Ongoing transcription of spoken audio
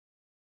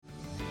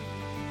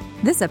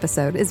This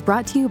episode is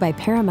brought to you by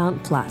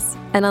Paramount Plus.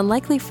 An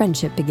unlikely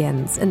friendship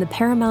begins in the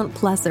Paramount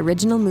Plus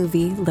original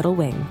movie Little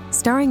Wing,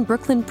 starring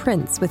Brooklyn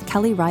Prince with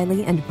Kelly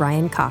Riley and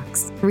Brian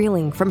Cox.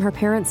 Reeling from her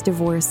parents'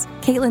 divorce,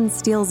 Caitlin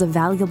steals a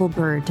valuable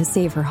bird to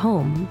save her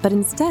home, but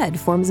instead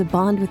forms a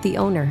bond with the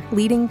owner,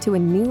 leading to a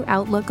new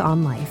outlook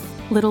on life.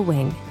 Little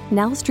Wing,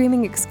 now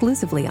streaming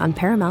exclusively on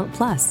Paramount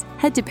Plus.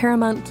 Head to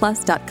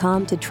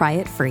ParamountPlus.com to try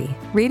it free.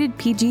 Rated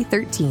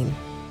PG-13.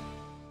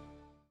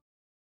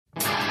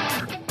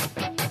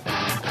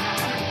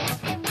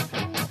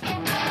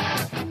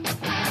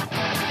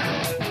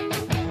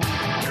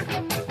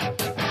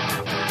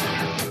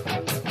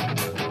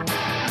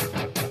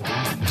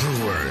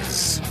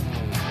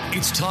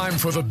 It's time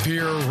for the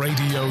beer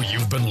radio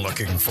you've been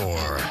looking for.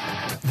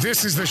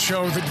 This is the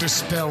show that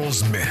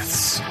dispels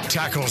myths,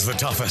 tackles the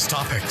toughest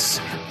topics,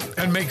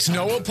 and makes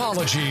no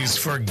apologies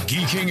for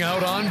geeking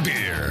out on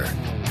beer.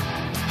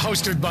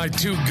 Hosted by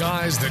two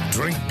guys that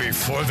drink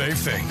before they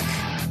think,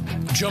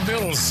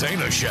 Jamil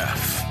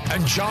Zainasheff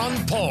and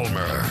John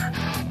Palmer.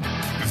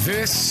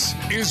 This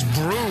is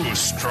Brew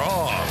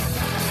Strong.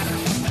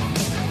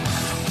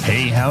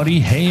 Hey, howdy,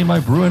 hey, my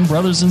brewing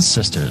brothers and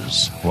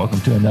sisters. Welcome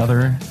to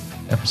another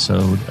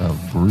episode of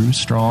Brew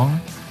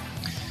Strong.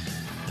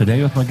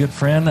 Today with my good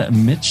friend,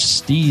 Mitch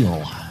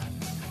Steele.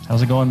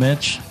 How's it going,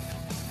 Mitch?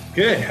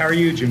 Good. How are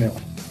you,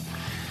 Jamil?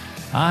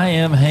 I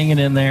am hanging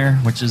in there,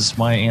 which is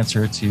my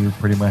answer to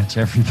pretty much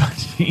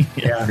everybody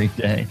every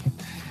day.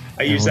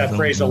 I use that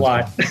phrase a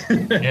lot.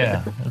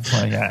 Yeah. It's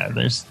like,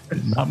 there's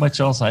not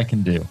much else I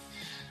can do.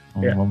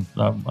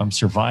 I'm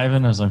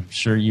surviving, as I'm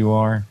sure you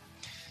are.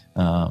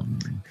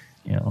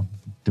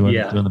 Doing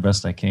the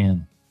best I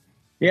can.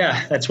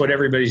 Yeah, that's what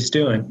everybody's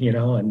doing,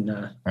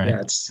 and right.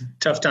 It's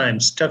tough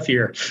times, tough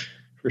year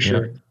for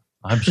sure.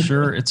 I'm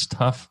sure it's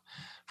tough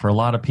for a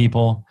lot of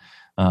people.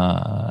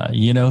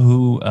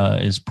 Who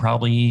is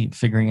probably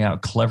figuring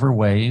out clever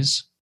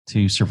ways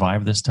to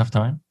survive this tough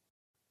time?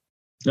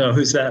 No,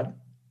 who's that?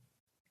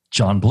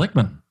 John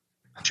Blickman.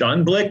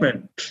 John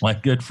Blickman. My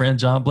good friend,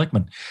 John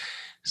Blickman.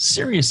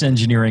 Serious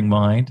engineering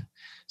mind.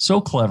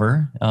 So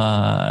clever.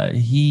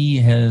 He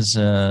has,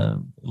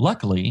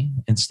 luckily,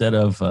 instead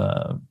of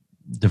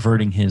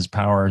diverting his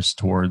powers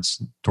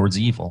towards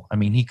evil. I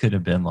mean, he could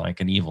have been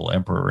like an evil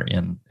emperor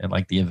in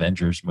like the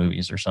Avengers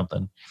movies or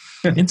something.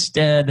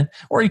 Instead,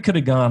 or he could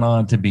have gone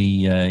on to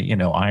be,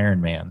 Iron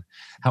Man.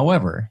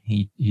 However,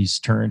 he's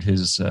turned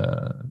his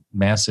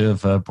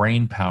massive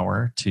brain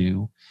power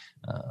to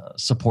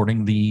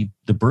supporting the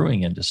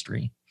brewing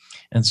industry.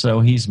 And so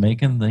he's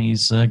making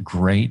these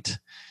great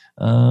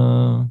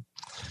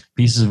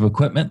pieces of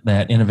equipment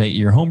that innovate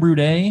your homebrew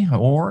day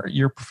or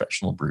your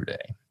professional brew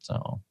day.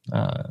 So,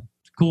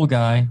 cool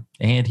guy,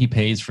 and he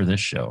pays for this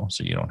show,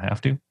 so you don't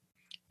have to.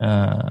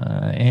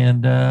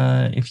 And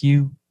if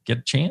you get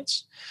a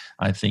chance,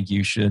 I think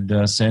you should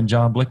send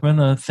John Blickman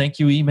a thank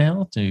you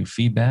email to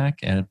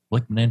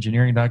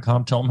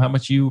feedback@blickmanengineering.com. Tell him how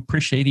much you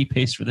appreciate he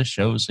pays for this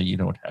show, so you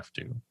don't have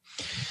to.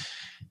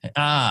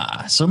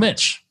 So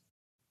Mitch,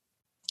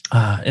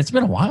 it's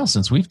been a while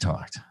since we've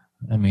talked.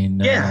 I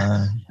mean,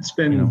 it's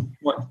been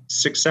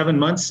 6-7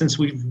 months since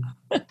we've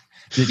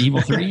did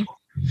Evil 3.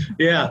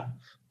 Yeah.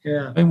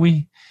 And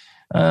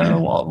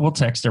we'll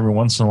text every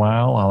once in a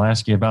while. I'll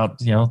ask you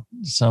about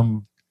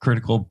some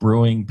critical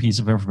brewing piece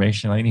of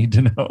information I need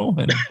to know,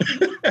 and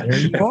there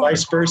you go.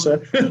 Vice versa.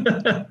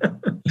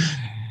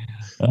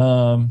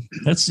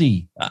 Let's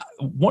see.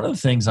 One of the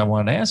things I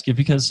wanted to ask you,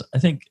 because I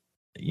think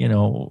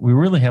we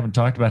really haven't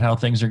talked about how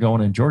things are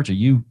going in Georgia.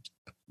 You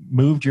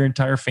moved your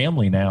entire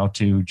family now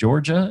to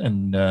Georgia,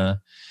 and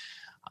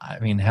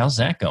how's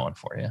that going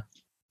for you?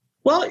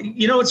 Well,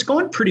 it's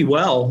going pretty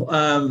well.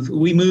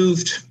 We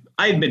moved.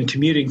 I had been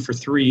commuting for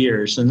 3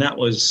 years, and that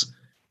was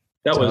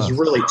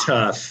really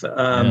tough.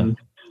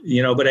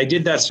 But I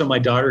did that so my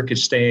daughter could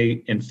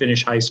stay and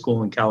finish high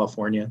school in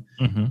California.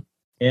 Mm-hmm.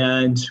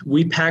 And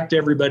we packed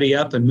everybody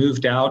up and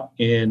moved out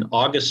in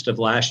August of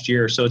last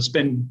year. So it's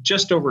been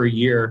just over a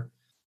year.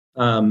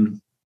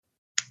 And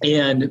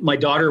my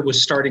daughter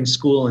was starting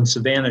school in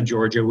Savannah,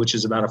 Georgia, which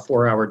is about a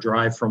 4-hour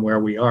drive from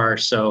where we are.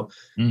 So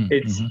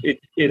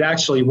it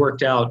actually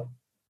worked out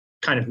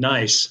kind of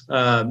nice.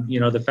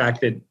 The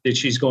fact that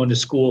she's going to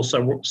school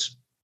so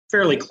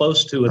fairly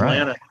close to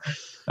Atlanta. Right.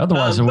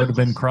 Otherwise, it would have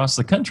been across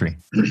the country.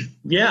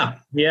 Yeah,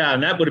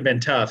 and that would have been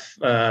tough.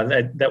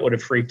 That would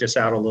have freaked us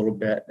out a little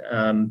bit.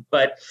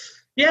 But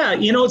yeah,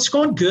 it's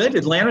going good.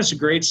 Atlanta's a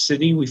great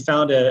city. We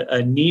found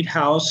a neat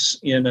house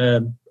in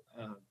a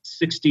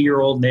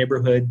 60-year-old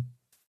neighborhood.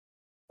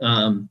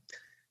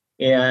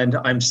 And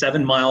I'm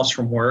 7 miles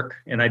from work,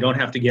 and I don't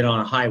have to get on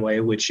a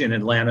highway, which in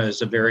Atlanta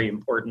is a very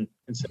important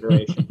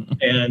consideration.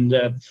 And,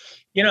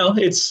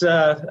 it's,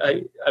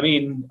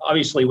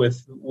 obviously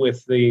with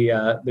the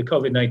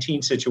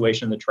COVID-19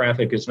 situation, the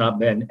traffic has not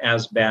been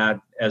as bad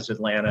as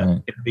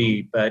Atlanta can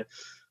be, but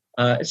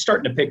it's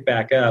starting to pick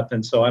back up.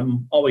 And so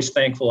I'm always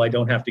thankful I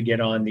don't have to get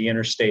on the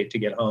interstate to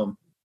get home.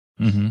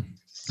 Mm-hmm.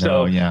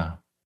 So, yeah.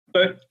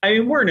 But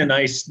we're in a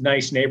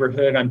nice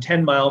neighborhood. I'm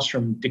 10 miles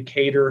from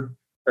Decatur,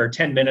 or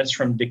 10 minutes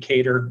from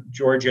Decatur,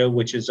 Georgia,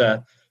 which is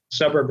a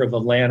suburb of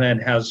Atlanta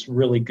and has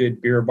really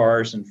good beer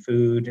bars and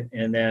food.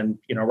 And then,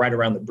 right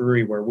around the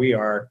brewery where we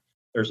are,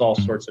 there's all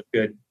sorts of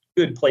good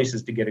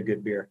places to get a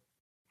good beer.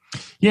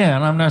 Yeah,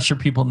 and I'm not sure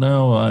people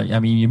know.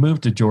 You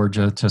moved to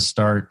Georgia to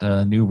start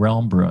New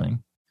Realm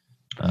Brewing,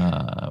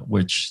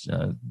 which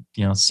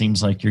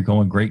seems like you're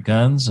going great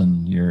guns,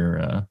 and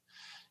you're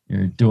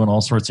doing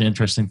all sorts of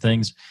interesting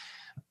things.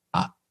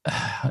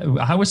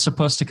 I was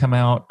supposed to come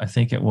out, I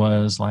think it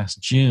was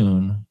last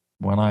June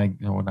when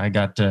I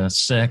got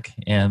sick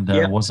and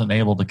wasn't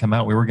able to come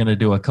out. We were going to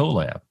do a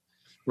collab.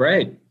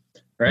 Right.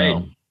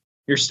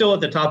 You're still at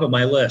the top of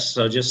my list,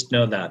 so just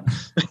know that.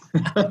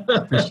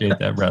 Appreciate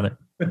that, brother.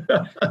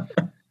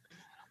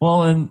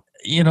 Well, and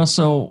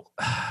so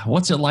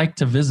what's it like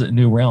to visit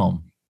New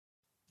Realm?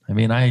 I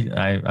mean,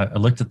 I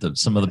looked at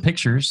some of the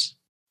pictures.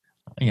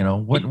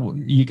 What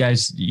you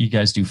guys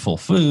do? Full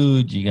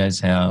food? You guys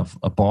have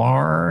a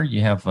bar?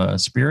 You have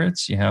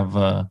spirits? You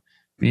have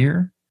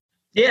beer?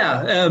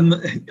 Yeah,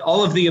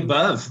 all of the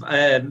above.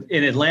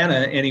 In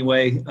Atlanta,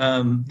 anyway.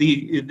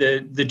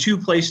 The two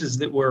places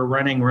that we're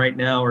running right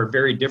now are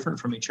very different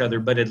from each other.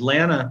 But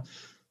Atlanta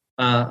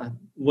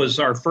was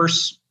our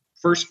first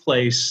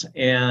place,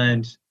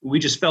 and we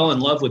just fell in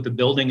love with the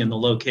building and the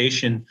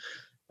location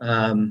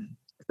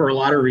for a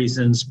lot of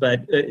reasons.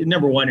 But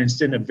number one,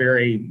 it's in a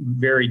very,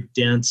 very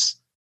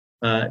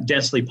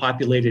densely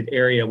populated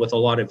area with a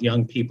lot of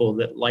young people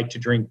that like to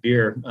drink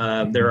beer.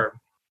 There are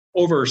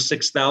over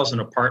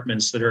 6,000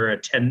 apartments that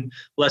are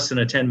less than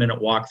a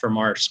 10-minute walk from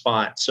our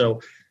spot.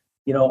 So,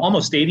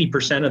 almost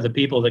 80% of the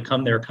people that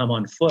come there come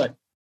on foot.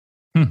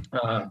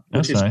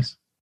 That's nice.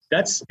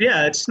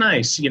 It's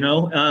nice,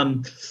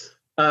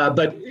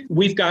 but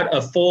we've got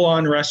a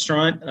full-on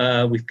restaurant.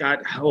 We've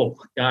got,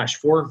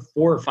 400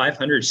 or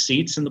 500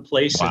 seats in the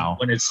place. Wow.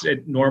 When it's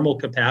at normal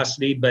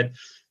capacity. But,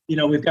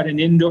 we've got an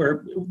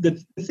indoor. The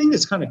thing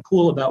that's kind of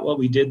cool about what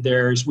we did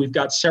there is we've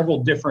got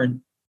several different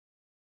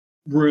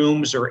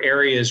rooms or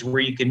areas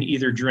where you can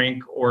either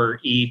drink or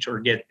eat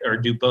or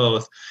do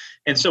both.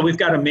 And so we've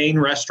got a main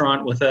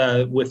restaurant with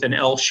an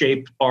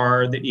L-shaped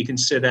bar that you can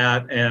sit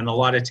at and a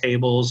lot of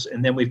tables.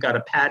 And then we've got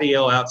a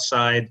patio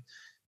outside.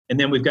 And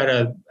then we've got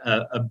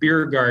a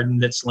beer garden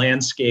that's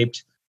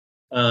landscaped.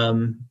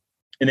 And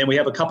then we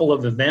have a couple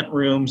of event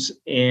rooms.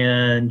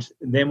 And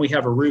then we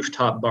have a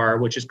rooftop bar,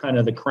 which is kind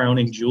of the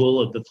crowning jewel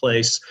of the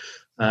place.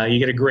 You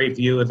get a great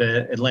view of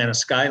the Atlanta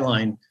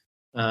skyline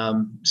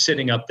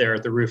sitting up there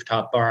at the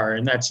rooftop bar.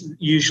 And that's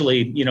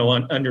usually,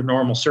 under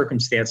normal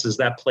circumstances,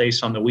 that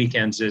place on the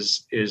weekends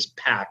is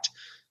packed.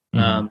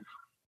 Mm-hmm.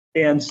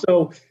 And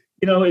so,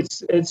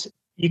 it's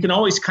you can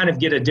always kind of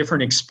get a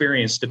different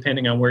experience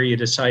depending on where you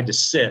decide to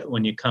sit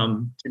when you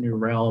come to New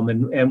Realm.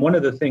 And one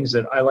of the things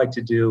that I like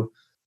to do,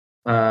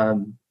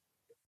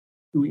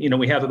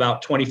 we have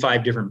about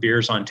 25 different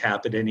beers on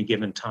tap at any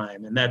given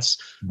time. And that's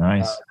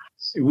nice.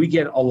 We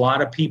get a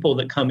lot of people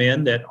that come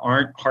in that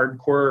aren't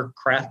hardcore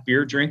craft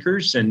beer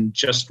drinkers and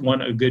just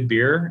want a good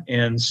beer.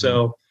 And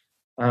so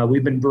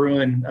we've been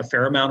brewing a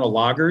fair amount of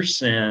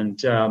lagers and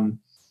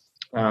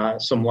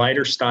some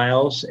lighter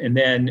styles. And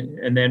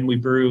then we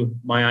brew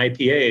my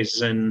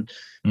IPAs and,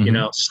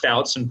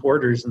 stouts and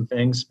porters and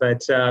things.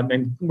 But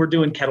and we're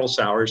doing kettle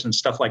sours and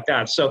stuff like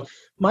that. So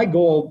my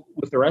goal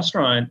with the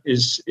restaurant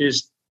is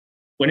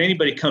when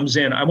anybody comes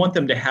in, I want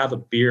them to have a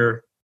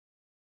beer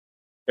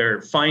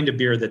or find a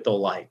beer that they'll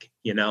like,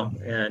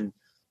 and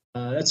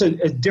that's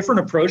a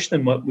different approach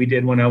than what we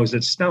did when I was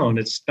at Stone.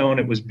 At Stone,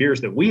 it was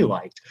beers that we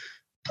liked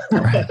for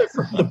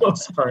the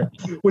most part,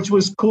 which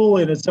was cool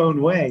in its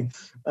own way.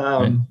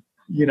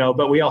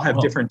 But we all have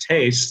different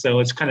tastes. So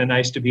it's kind of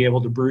nice to be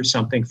able to brew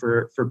something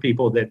for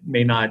people that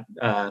may not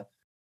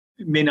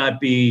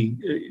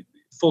be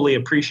fully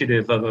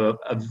appreciative of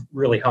a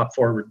really hop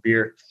forward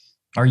beer.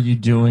 Are you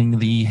doing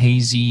the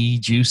hazy,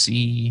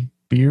 juicy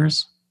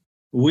beers?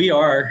 We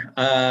are.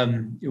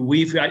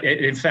 We've got,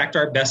 in fact,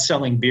 our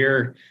best-selling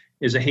beer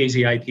is a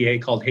hazy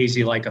IPA called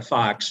Hazy Like a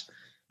Fox.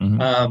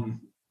 Mm-hmm.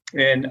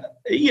 And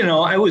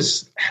I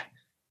was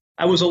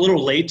a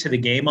little late to the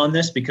game on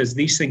this because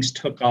these things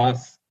took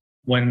off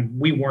when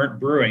we weren't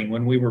brewing,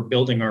 when we were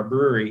building our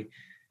brewery.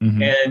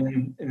 Mm-hmm.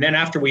 And then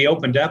after we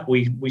opened up,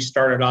 we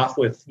started off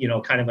with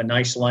kind of a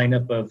nice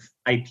lineup of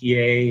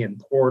IPA and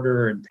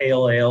porter and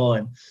pale ale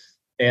and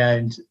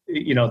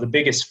the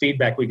biggest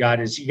feedback we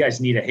got is, you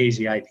guys need a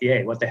hazy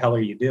IPA. What the hell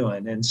are you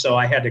doing? And so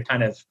I had to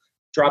kind of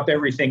drop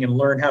everything and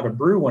learn how to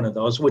brew one of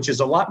those, which is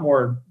a lot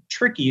more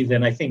tricky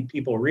than I think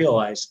people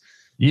realize.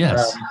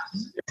 Yes.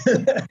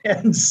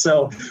 And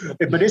so,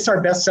 but it's our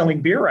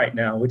best-selling beer right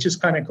now, which is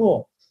kind of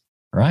cool.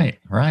 Right.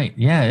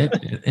 Yeah,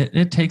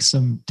 it takes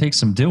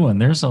some doing.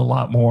 There's a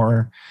lot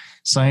more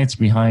science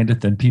behind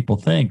it than people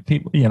think.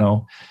 People,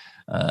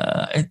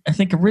 I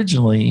think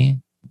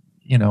originally,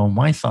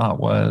 my thought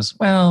was,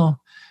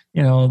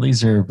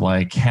 these are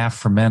like half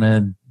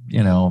fermented,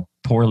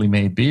 poorly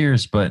made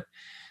beers, but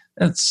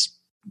that's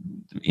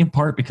in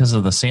part because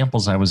of the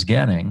samples I was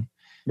getting.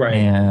 Right.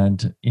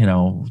 And,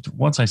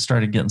 once I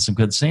started getting some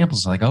good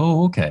samples, like,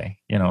 oh, okay,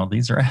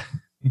 these are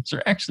These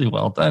are actually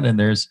well done, and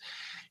there's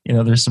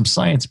some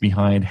science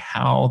behind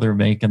how they're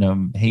making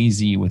them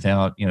hazy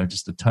without,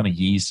 just a ton of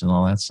yeast and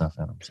all that stuff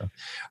in them. So,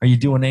 are you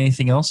doing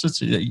anything else?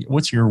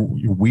 What's your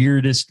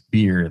weirdest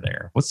beer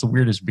there? What's the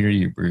weirdest beer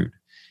you brewed?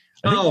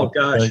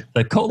 Gosh,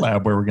 the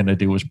collab we were going to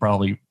do was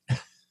probably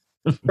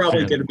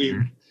going to be.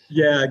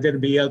 Yeah, going to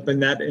be up in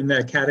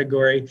that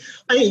category.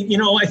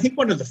 I think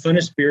one of the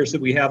funnest beers that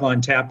we have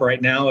on tap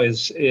right now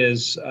is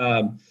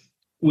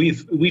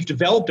we've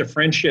developed a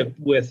friendship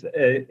with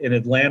an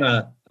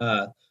Atlanta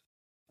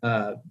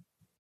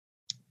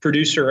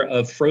producer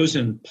of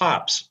frozen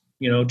pops,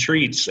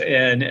 treats,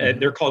 and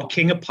they're called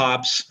King of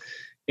Pops,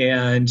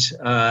 and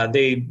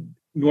in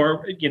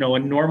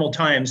normal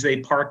times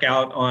they park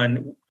out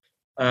on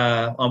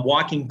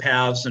walking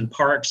paths and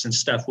parks and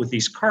stuff with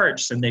these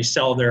carts, and they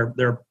sell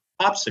their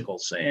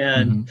popsicles,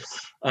 and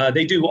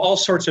they do all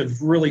sorts of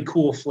really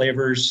cool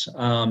flavors.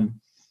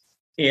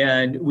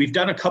 And we've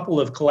done a couple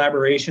of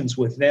collaborations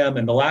with them,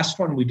 and the last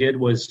one we did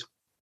was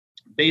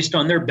based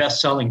on their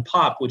best-selling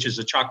pop, which is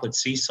a chocolate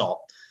sea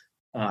salt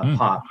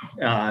pop.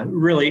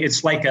 Really,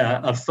 it's like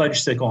a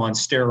fudgesicle on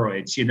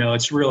steroids.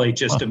 It's really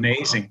just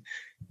amazing.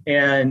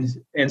 And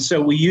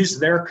so we used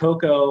their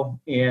cocoa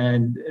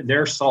and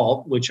their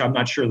salt, which I'm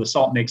not sure the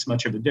salt makes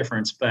much of a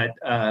difference, but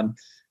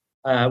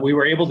we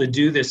were able to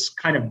do this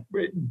kind of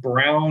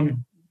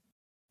brown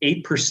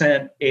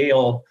 8%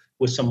 ale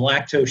with some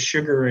lactose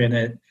sugar in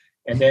it,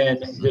 and then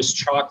this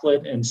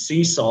chocolate and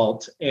sea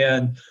salt.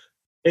 And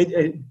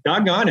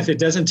doggone if it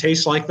doesn't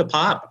taste like the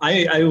pop.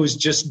 I was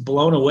just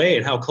blown away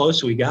at how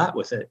close we got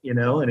with it,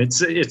 and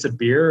it's a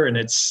beer, and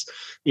it's,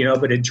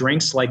 but it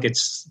drinks like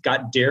it's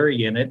got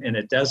dairy in it, and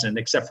it doesn't,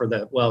 except for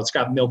it's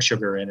got milk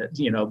sugar in it,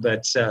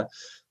 but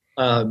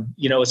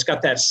it's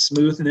got that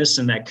smoothness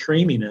and that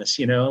creaminess,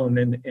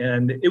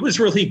 and it was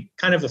really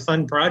kind of a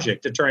fun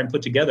project to try and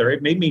put together.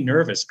 It made me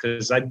nervous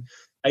because I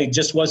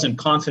just wasn't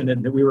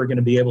confident that we were going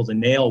to be able to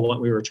nail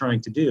what we were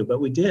trying to do, but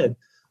we did.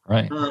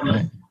 Right.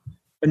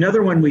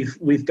 Another one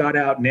we've got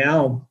out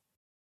now,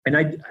 and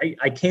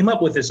I came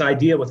up with this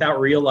idea without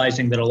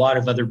realizing that a lot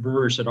of other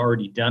brewers had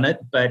already done it,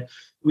 but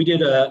we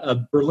did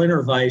a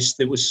Berliner Weiss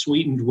that was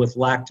sweetened with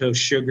lactose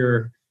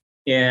sugar,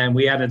 and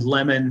we added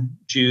lemon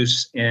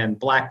juice and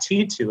black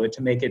tea to it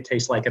to make it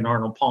taste like an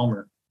Arnold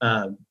Palmer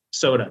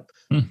soda.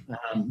 And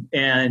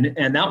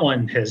that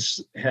one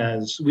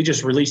we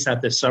just released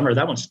that this summer.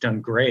 That one's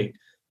done great.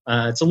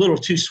 It's a little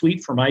too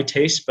sweet for my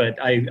taste, but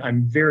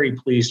I'm very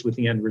pleased with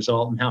the end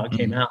result and how it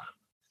came out.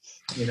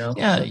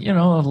 Yeah,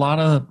 a lot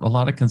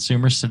of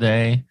consumers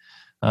today,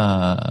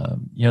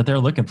 they're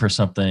looking for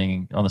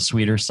something on the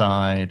sweeter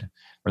side,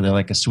 or they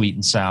like a sweet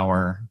and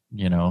sour,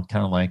 kind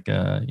of like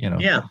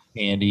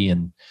candy,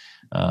 and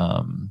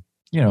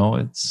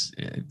it's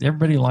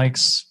everybody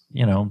likes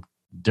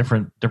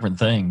different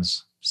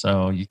things,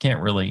 so you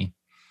can't really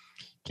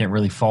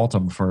fault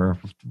them for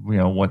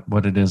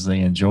what it is they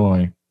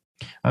enjoy.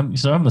 I'm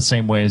the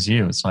same way as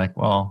you. It's like,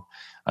 well,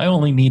 I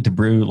only need to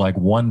brew like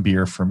one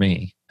beer for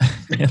me.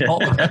 And all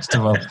the rest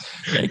of them,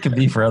 it can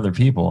be for other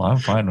people. I'm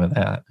fine with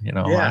that.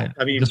 I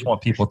just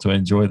want people to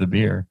enjoy the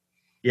beer.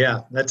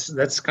 Yeah,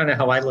 that's kind of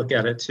how I look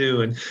at it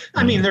too. And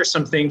I mean, there's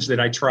some things that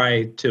I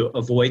try to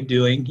avoid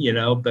doing,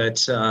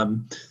 but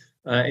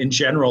in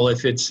general,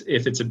 if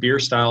it's a beer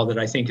style that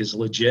I think is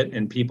legit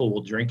and people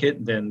will drink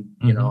it, then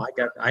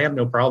I have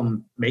no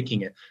problem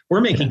making it.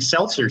 We're making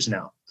seltzers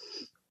now.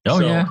 Oh,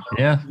 so,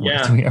 yeah, we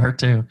are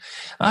too.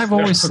 I've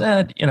always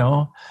said,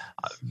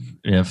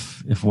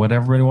 if what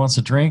everybody wants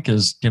to drink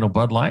is,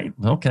 Bud Light,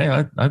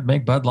 okay, I'd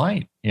make Bud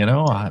Light. I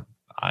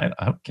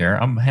don't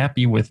care. I'm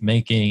happy with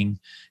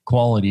making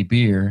quality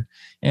beer,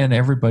 and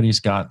everybody's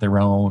got their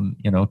own,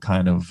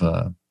 kind of,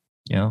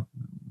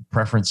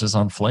 preferences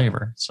on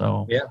flavor.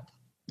 So,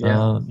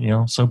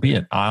 so be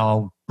it.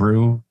 I'll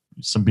brew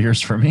some beers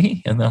for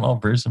me, and then I'll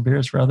brew some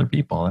beers for other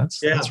people.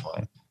 That's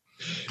fine.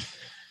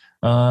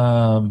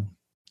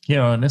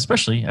 And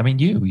especially, I mean,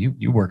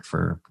 you worked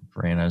for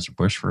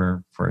Anheuser-Busch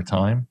for a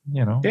time,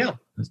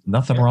 There's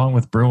nothing wrong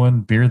with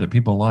brewing beer that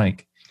people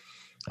like,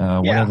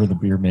 whatever the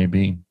beer may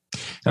be.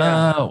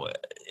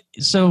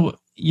 So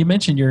you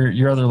mentioned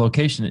your other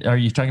location. Are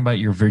you talking about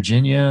your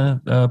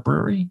Virginia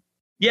brewery?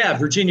 Yeah,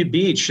 Virginia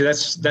Beach.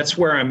 That's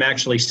where I'm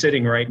actually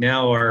sitting right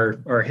now.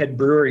 Our head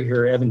brewer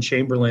here, Evan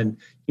Chamberlain,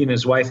 he and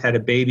his wife had a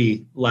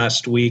baby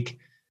last week.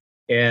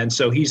 And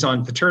so he's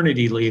on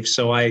paternity leave.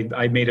 So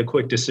I made a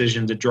quick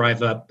decision to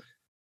drive up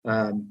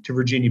to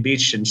Virginia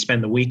Beach and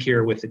spend the week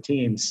here with the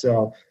team.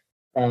 So,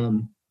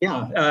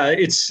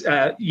 it's,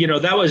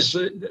 that was,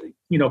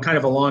 kind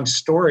of a long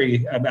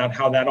story about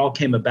how that all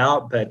came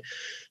about. But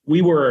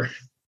we were,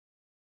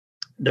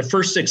 the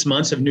first 6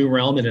 months of New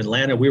Realm in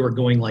Atlanta, we were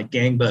going like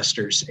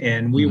gangbusters.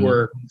 And we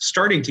were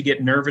starting to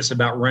get nervous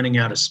about running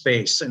out of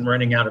space and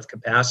running out of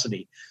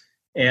capacity.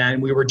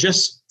 And we were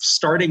just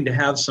starting to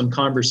have some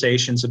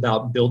conversations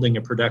about building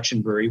a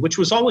production brewery, which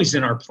was always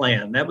in our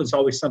plan. That was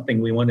always something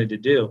we wanted to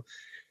do.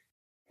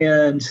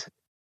 And,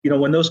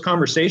 when those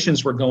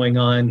conversations were going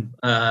on,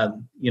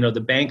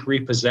 the bank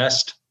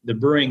repossessed the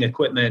brewing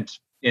equipment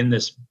in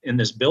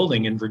this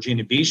building in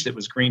Virginia Beach that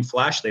was green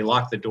flash. They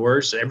locked the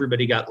doors.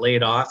 Everybody got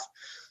laid off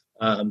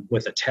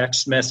with a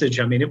text message.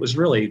 I mean, it was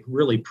really,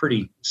 really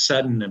pretty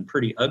sudden and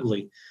pretty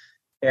ugly.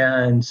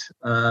 And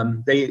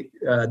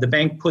the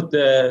bank put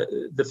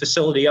the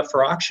facility up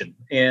for auction.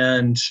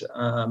 And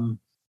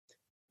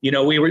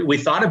we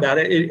thought about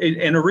it.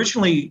 And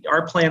originally,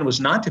 our plan was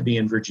not to be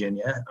in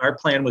Virginia. Our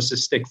plan was to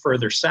stick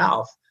further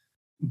south.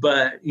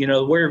 But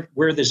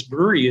where this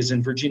brewery is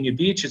in Virginia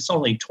Beach, it's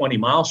only 20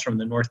 miles from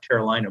the North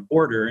Carolina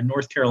border, and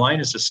North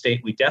Carolina is a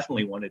state we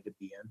definitely wanted to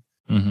be in.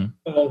 Mm-hmm.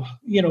 So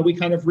we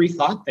kind of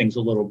rethought things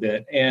a little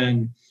bit,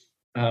 and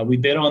we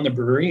bid on the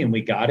brewery, and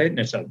we got it. And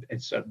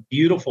it's a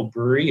beautiful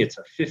brewery. It's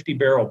a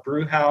 50-barrel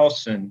brew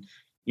house, and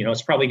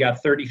it's probably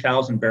got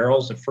 30,000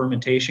 barrels of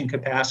fermentation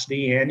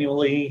capacity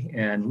annually,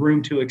 and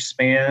room to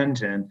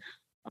expand, and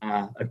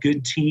a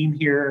good team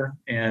here.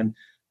 And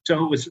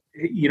so it was,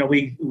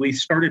 we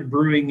started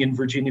brewing in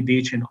Virginia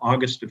Beach in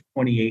August of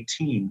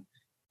 2018.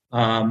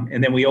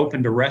 And then we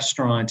opened a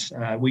restaurant.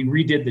 We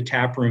redid the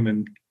tap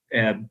room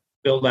and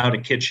built out a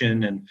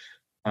kitchen and,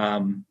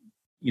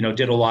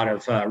 did a lot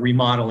of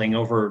remodeling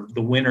over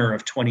the winter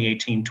of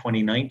 2018,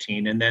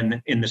 2019. And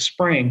then in the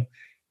spring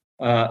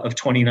of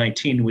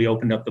 2019, we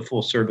opened up the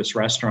full service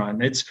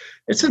restaurant.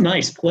 It's a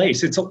nice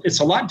place. It's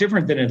a lot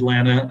different than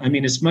Atlanta. I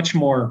mean, it's much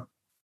more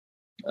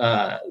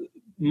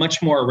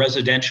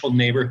residential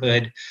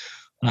neighborhood,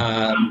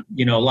 a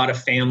lot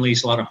of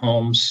families, a lot of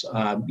homes,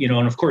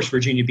 and of course,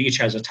 Virginia Beach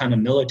has a ton of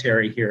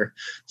military here.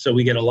 So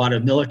we get a lot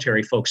of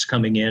military folks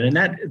coming in,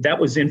 and that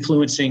was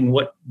influencing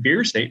what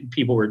beers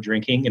people were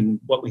drinking and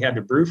what we had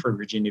to brew for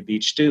Virginia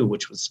Beach too,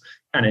 which was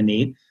kind of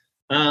neat.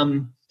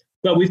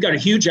 But we've got a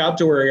huge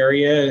outdoor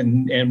area,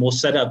 and we'll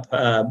set up,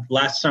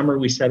 last summer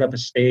we set up a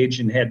stage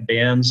and had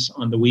bands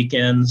on the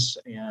weekends,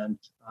 and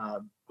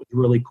it was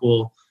really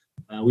cool.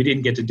 We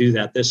didn't get to do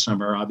that this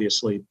summer,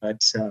 obviously,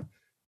 but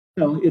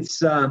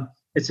it's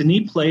a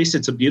neat place.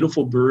 It's a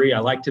beautiful brewery. I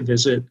like to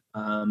visit.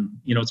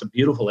 It's a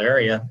beautiful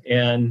area,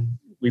 and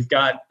we've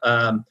got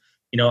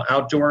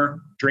outdoor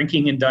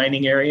drinking and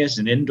dining areas,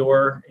 and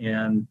indoor,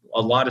 and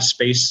a lot of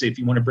space if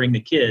you want to bring the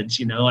kids.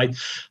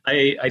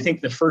 I think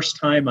the first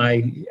time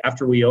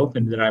after we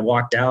opened that I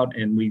walked out,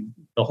 and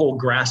the whole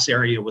grass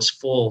area was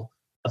full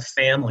of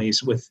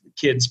families with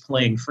kids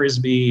playing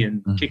frisbee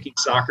and kicking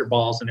soccer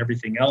balls and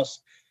everything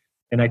else.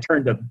 And I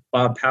turned to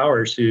Bob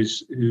Powers,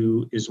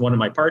 who is one of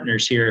my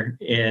partners here,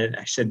 and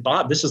I said,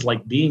 "Bob, this is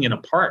like being in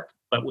a park,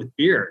 but with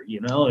beer,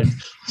 and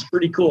it's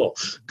pretty cool."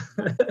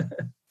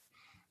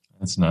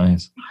 That's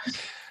nice.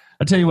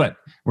 I'll tell you what,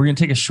 we're going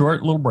to take a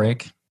short little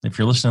break. If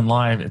you're listening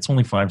live, it's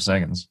only 5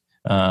 seconds.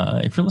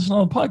 If you're listening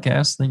on the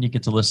podcast, then you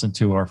get to listen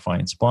to our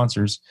fine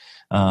sponsors.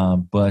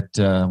 But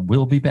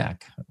we'll be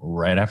back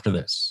right after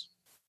this.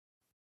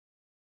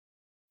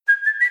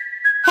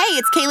 Hey,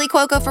 it's Kaylee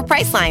Cuoco for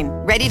Priceline.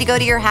 Ready to go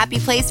to your happy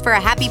place for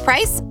a happy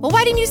price? Well,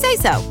 why didn't you say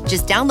so?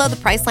 Just download the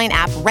Priceline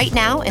app right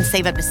now and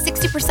save up to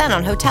 60%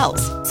 on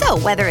hotels. So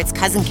whether it's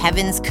Cousin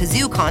Kevin's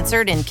Kazoo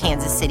Concert in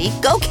Kansas City,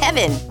 go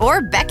Kevin,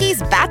 or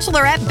Becky's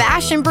Bachelorette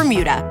Bash in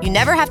Bermuda, you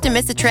never have to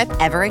miss a trip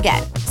ever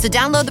again. So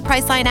download the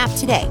Priceline app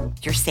today.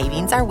 Your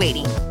savings are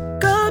waiting.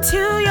 Go to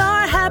your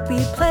happy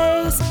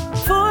place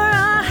for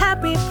a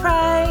happy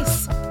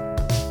price.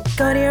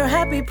 Go to your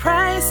happy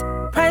price,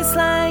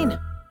 Priceline.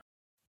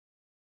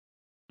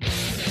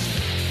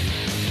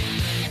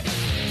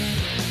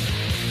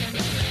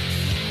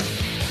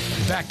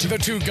 Back to the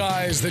two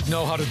guys that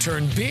know how to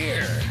turn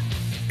beer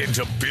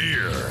into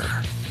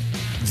beer.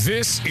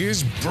 This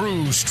is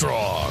Brew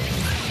Strong.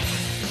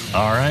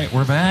 All right,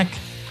 we're back.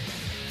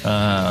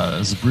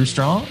 This is Brew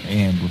Strong,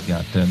 and we've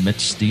got Mitch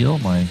Steele,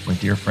 my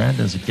dear friend,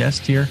 as a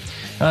guest here.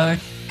 A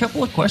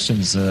couple of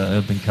questions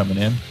have been coming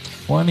in.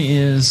 One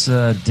is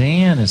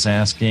Dan is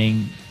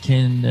asking,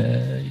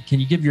 can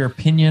you give your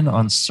opinion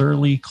on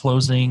Surly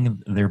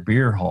closing their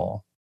beer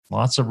hall?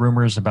 Lots of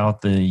rumors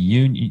about the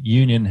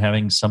union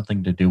having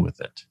something to do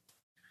with it.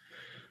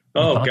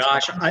 Oh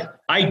gosh,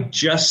 I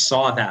just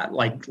saw that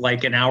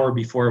like an hour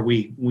before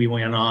we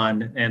went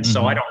on, and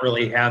so I don't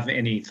really have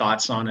any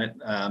thoughts on it.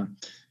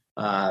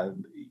 I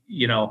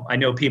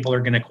know people are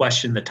going to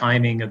question the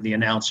timing of the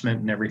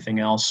announcement and everything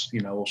else.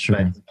 Sure.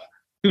 But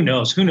who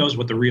knows? Who knows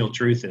what the real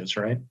truth is,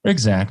 right?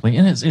 Exactly,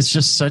 and it's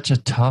just such a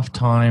tough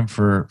time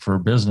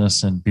for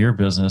business and beer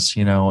business.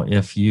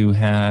 If you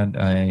had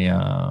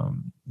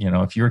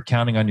if you were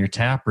counting on your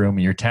tap room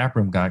and your tap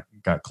room got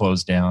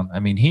closed down. I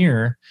mean,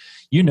 here,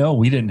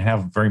 we didn't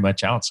have very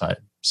much outside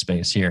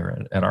space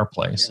here at our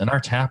place. Yeah. And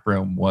our tap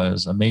room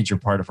was a major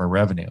part of our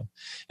revenue.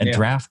 And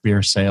draft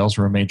beer sales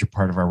were a major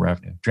part of our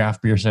revenue.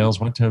 Draft beer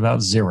sales went to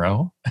about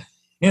 0.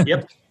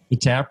 Yep. The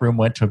tap room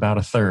went to about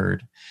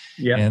 1/3.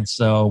 Yeah. And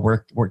so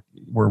we're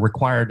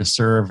required to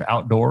serve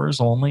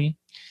outdoors only.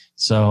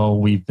 So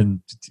we've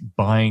been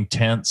buying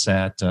tents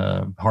at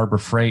Harbor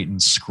Freight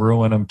and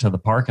screwing them to the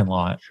parking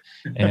lot.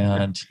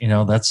 And,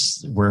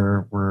 that's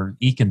where we're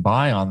eking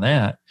by on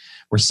that.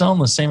 We're selling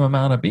the same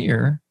amount of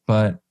beer,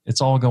 but it's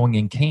all going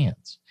in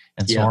cans.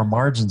 And so our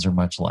margins are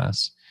much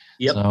less.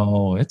 Yep.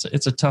 So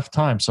it's a tough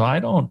time. So I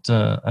don't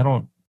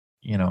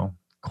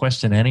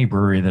question any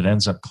brewery that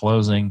ends up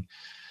closing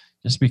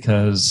just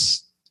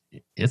because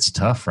it's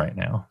tough right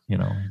now.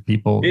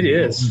 People. It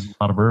is a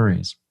lot of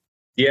breweries.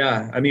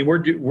 Yeah, I mean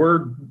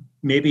we're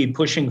maybe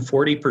pushing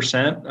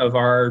 40% of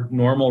our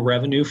normal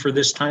revenue for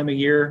this time of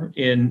year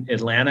in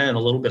Atlanta, and a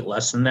little bit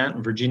less than that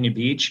in Virginia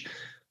Beach.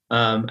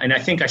 And I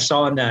think I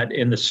saw in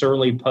the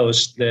Surly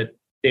post that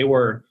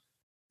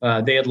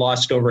they had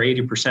lost over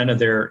 80% of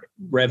their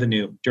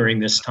revenue during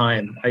this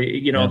time.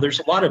 There's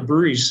a lot of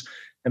breweries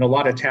and a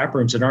lot of tap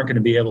rooms that aren't going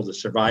to be able to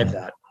survive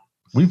that.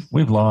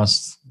 We've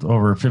lost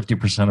over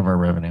 50% of our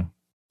revenue.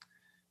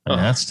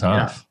 That's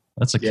tough. Yeah.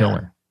 That's a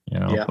killer.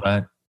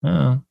 But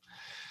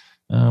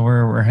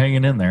we're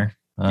hanging in there.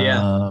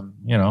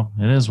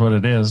 It is what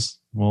it is.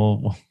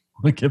 We'll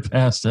get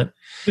past it.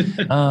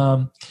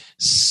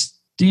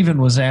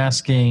 Stephen was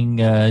asking,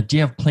 do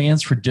you have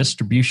plans for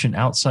distribution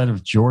outside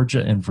of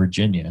Georgia and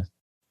Virginia?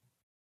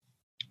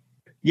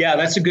 Yeah,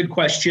 that's a good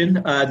question.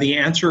 The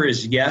answer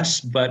is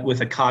yes, but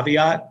with a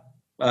caveat.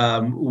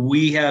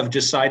 We have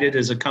decided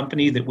as a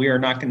company that we are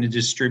not going to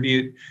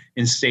distribute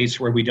in states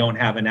where we don't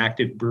have an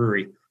active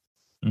brewery.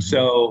 Mm-hmm.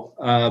 So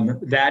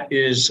that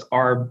is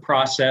our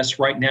process.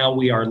 Right now,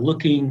 we are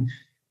looking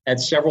at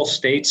several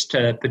states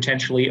to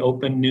potentially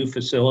open new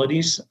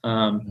facilities.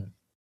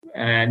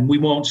 And we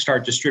won't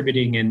start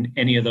distributing in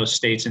any of those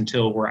states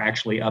until we're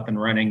actually up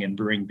and running and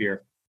brewing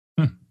beer.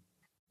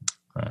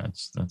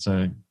 That's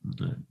a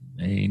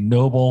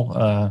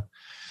noble,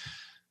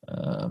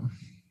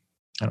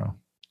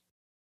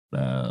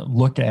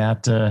 look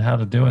at how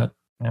to do it.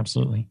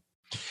 Absolutely.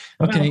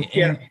 Okay.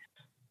 Well,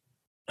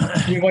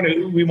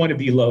 we want to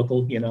be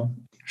local,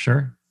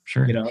 Sure.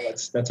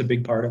 That's a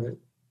big part of it.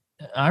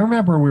 I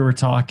remember we were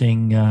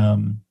talking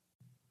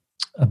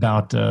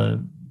about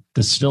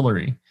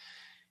distillery.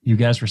 You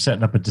guys were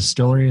setting up a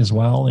distillery as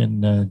well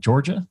in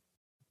Georgia?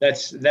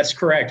 That's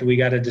correct. We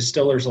got a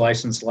distiller's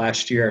license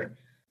last year.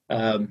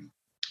 And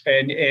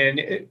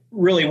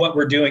really what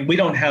we're doing, we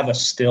don't have a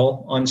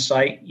still on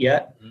site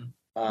yet.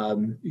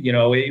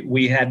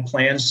 We had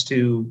plans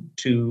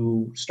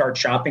to start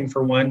shopping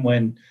for one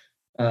when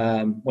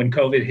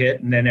COVID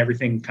hit, and then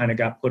everything kind of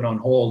got put on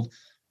hold.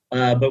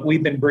 But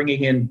we've been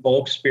bringing in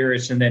bulk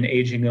spirits and then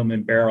aging them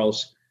in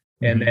barrels,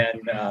 and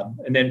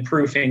then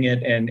proofing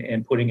it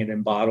and putting it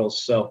in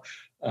bottles. So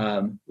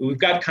we've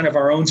got kind of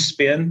our own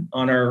spin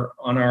on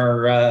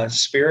our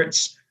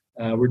spirits.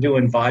 We're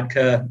doing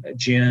vodka,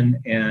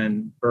 gin,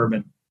 and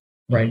bourbon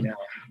right now.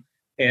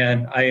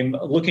 And I'm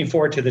looking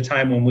forward to the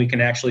time when we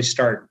can actually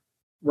start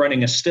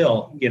running a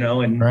still,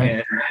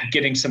 and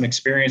getting some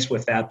experience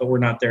with that, but we're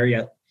not there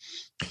yet.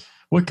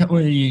 You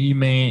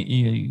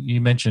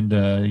mentioned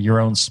your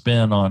own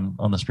spin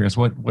on the spirits.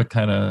 What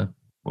kind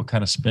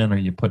of spin are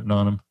you putting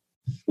on them?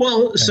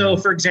 Well, so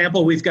for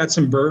example, we've got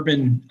some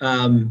bourbon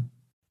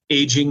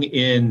aging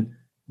in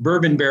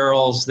bourbon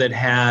barrels that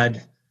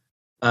had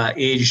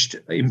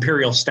aged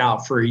Imperial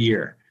Stout for a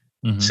year.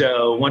 Mm-hmm.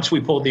 So once we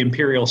pulled the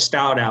Imperial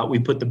Stout out, we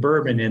put the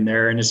bourbon in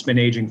there, and it's been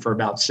aging for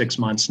about 6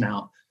 months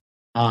now.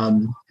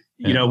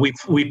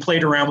 We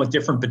played around with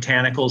different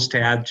botanicals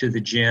to add to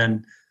the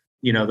gin,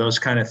 those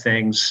kind of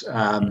things.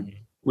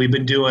 We've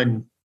been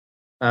doing,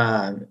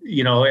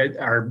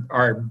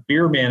 our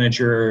beer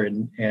manager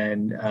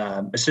and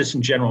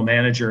assistant general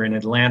manager in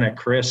Atlanta,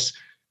 Chris,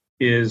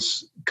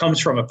 comes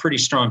from a pretty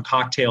strong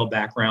cocktail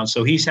background.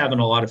 So he's having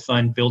a lot of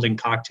fun building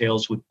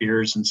cocktails with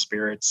beers and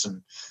spirits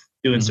and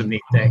doing some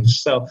neat things.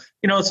 So,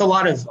 it's a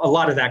lot of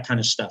that kind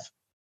of stuff.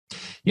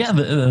 Yeah.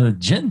 The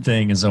gin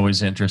thing is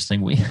always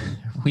interesting. We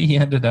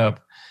ended up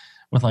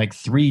with like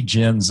 3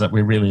 gins that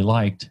we really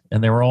liked,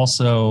 and they were all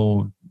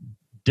so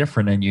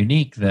different and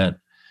unique that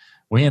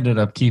we ended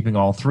up keeping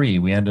all 3.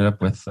 We ended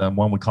up with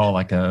one we call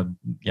like a,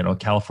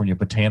 California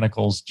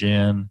Botanicals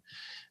gin.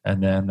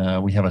 And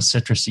then we have a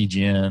citrusy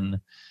gin,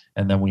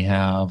 and then we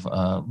have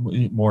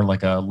more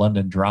like a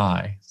London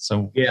Dry.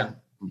 So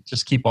we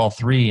just keep all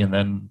 3, and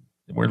then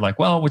we're like,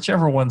 well,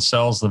 whichever one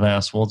sells the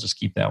best, we'll just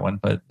keep that one.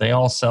 But they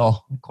all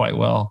sell quite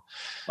well.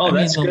 Oh,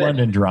 that's good. The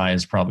London Dry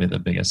is probably the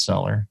biggest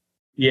seller.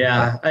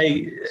 Yeah,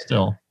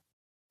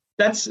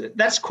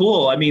 that's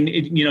cool. I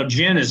mean,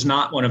 gin is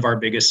not one of our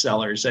biggest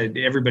sellers.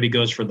 Everybody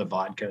goes for the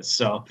vodka.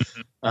 So,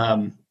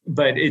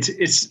 but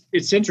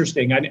it's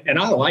interesting, and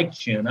I like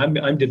gin.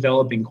 I'm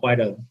developing quite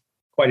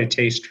a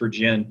taste for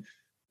gin,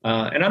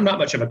 and I'm not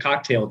much of a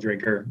cocktail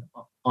drinker,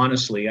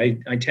 honestly.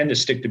 I tend to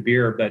stick to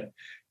beer, but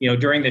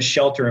during this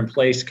shelter in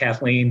place,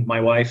 Kathleen, my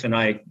wife, and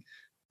I,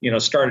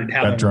 started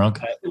having drunk.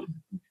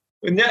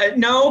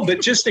 No, but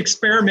just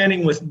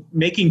experimenting with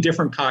making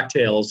different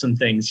cocktails and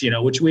things,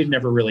 which we've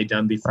never really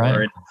done before.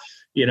 Right.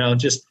 And,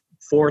 just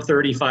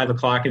 4:30, 5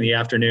 o'clock in the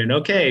afternoon.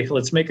 Okay,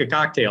 let's make a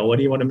cocktail. What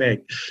do you want to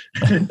make?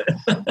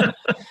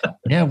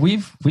 Yeah,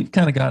 we've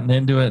kind of gotten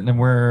into it, and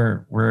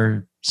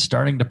we're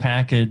starting to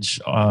package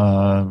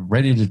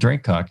ready to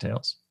drink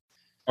cocktails.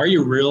 Are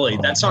you really?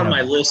 That's on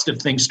my list of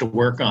things to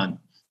work on.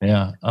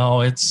 Yeah. Oh,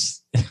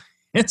 it's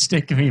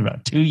taken me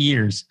about 2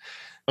 years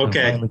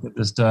Okay. Finally get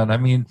this done. I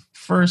mean,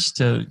 first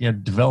to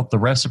develop the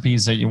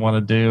recipes that you want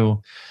to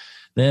do.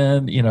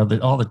 Then,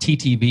 all the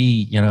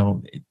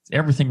TTB,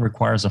 everything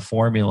requires a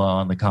formula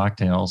on the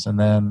cocktails. And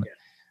then,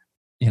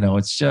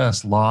 it's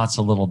just lots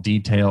of little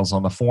details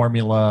on the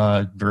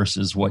formula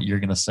versus what you're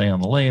going to say on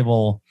the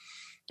label.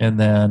 And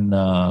then,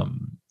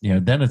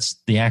 then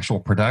it's the actual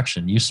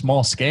production. You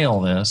small scale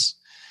this,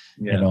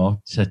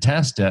 to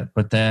test it,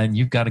 but then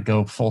you've got to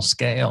go full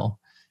scale.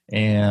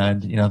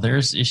 And,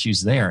 there's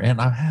issues there.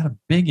 And I've had a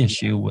big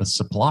issue with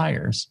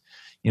suppliers,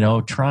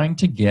 trying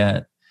to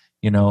get,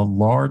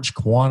 large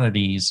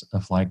quantities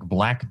of like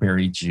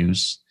blackberry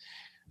juice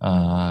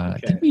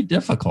can be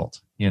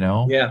difficult,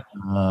 Yeah.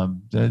 A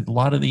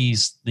lot of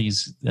these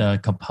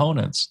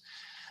components,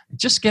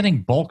 just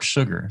getting bulk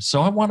sugar.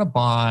 So I want to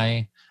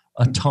buy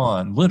a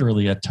ton,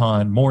 literally a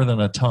ton, more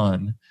than a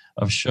ton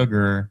of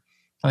sugar,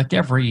 like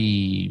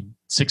every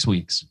 6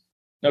 weeks.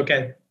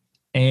 Okay.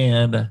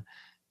 And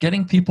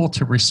getting people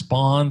to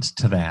respond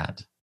to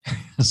that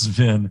has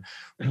been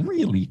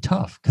really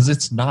tough because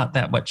it's not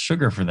that much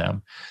sugar for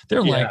them.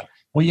 They're like,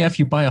 well, yeah, if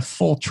you buy a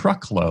full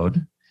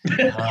truckload,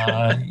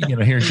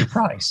 here's your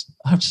price.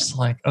 I'm just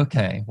like,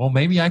 okay, well,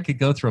 maybe I could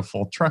go through a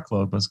full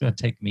truckload, but it's going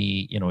to take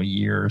me, a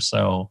year or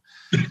so,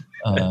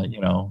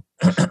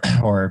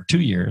 or 2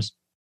 years,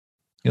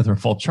 go through a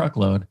full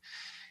truckload.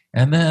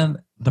 And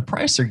then the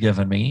price they're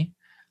giving me,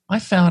 I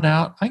found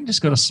out I can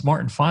just go to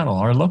Smart and Final.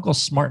 Our local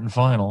Smart and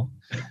Final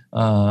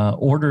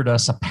ordered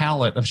us a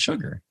pallet of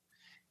sugar.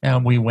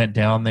 And we went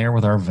down there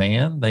with our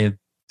van. They,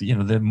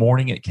 the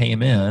morning it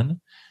came in,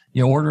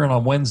 you order it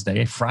on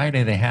Wednesday.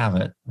 Friday they have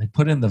it. They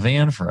put it in the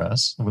van for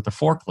us with the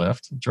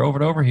forklift, drove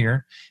it over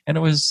here, and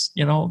it was,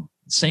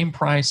 same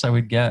price I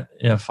would get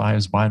if I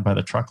was buying by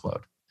the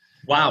truckload.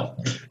 Wow.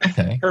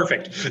 Okay.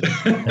 Perfect.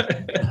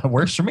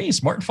 Works for me.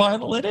 Smart and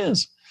Final it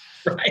is.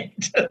 Right.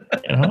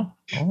 I'm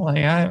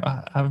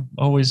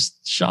always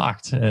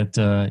shocked at,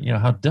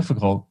 how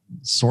difficult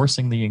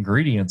sourcing the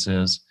ingredients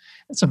is.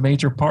 It's a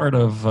major part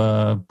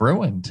of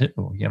brewing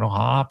too,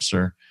 hops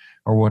or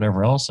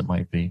whatever else it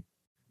might be.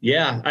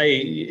 Yeah,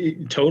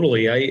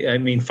 totally. I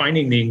mean,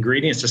 finding the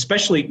ingredients,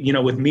 especially,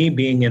 with me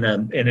being in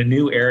a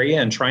new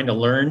area and trying to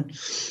learn,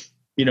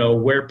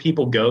 where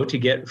people go to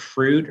get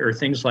fruit or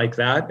things like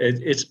that.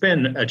 It's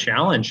been a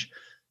challenge.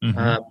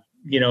 Mm-hmm.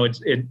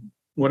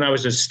 When I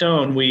was at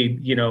Stone,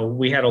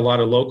 we had a lot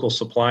of local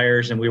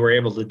suppliers and we were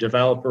able to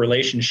develop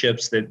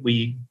relationships that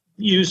we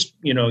used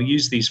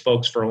these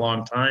folks for a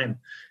long time.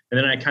 And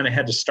then I kind of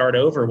had to start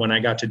over when I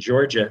got to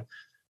Georgia.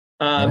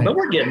 Right. But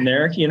we're getting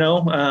there,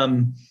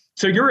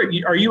 So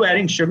are you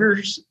adding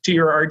sugars to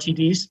your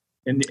RTDs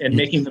and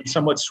making them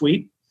somewhat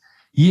sweet?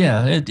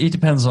 Yeah, it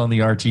depends on the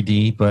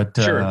RTD, but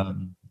sure.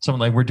 Something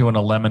like we're doing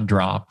a lemon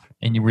drop,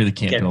 and you really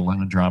can't do a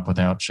lemon drop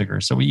without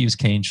sugar. So we use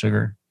cane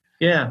sugar.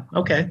 Yeah.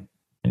 Okay.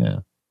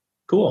 Yeah.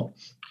 Cool.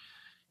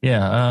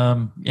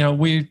 Yeah.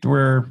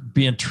 We're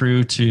being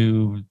true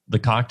to the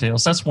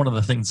cocktails. That's one of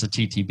the things the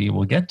TTB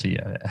will get to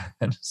you.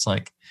 And it's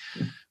like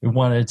we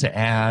wanted to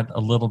add a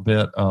little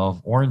bit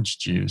of orange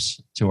juice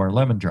to our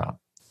lemon drop.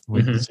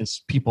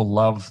 Just people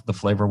love the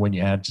flavor when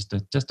you add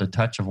just a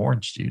touch of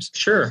orange juice.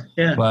 Sure.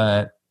 Yeah.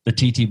 But the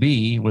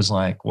TTB was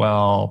like,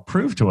 well,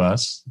 prove to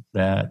us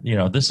that,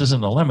 this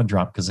isn't a lemon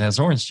drop because it has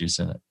orange juice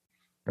in it.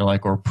 They're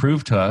like, or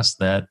prove to us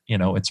that,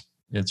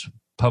 it's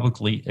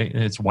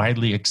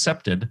widely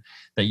accepted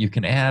that you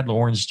can add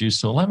orange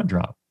juice to a lemon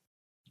drop.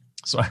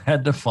 So I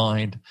had to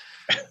find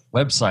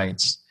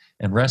websites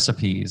and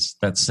recipes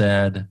that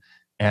said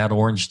add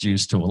orange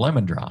juice to a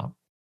lemon drop.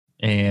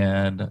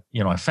 And,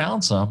 I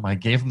found some. I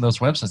gave them those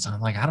websites.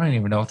 I'm like, I don't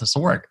even know if this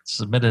will work.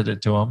 Submitted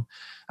it to them.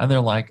 And they're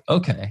like,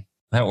 okay,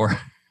 that works.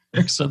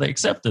 So they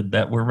accepted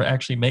that we're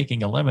actually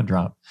making a lemon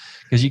drop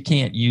because you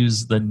can't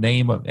use the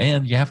name of,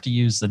 and you have to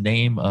use the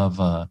name of,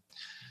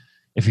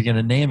 if you're going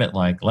to name it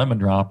like lemon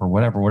drop or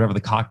whatever the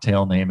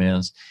cocktail name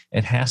is,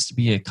 it has to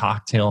be a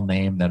cocktail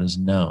name that is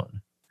known,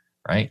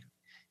 right?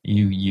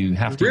 You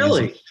have to use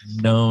a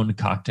known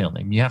cocktail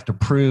name. You have to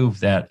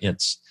prove that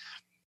it's,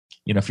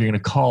 if you're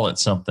going to call it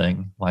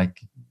something like,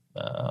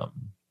 I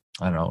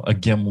don't know, a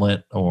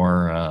gimlet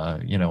or,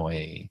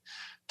 a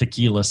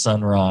tequila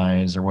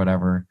sunrise or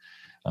whatever,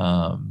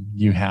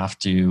 you have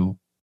to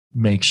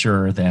make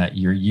sure that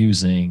you're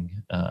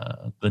using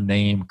the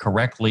name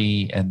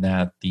correctly and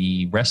that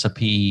the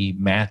recipe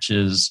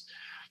matches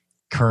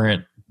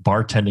current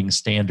bartending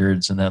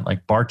standards. And that,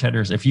 like,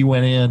 bartenders, if you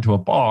went into a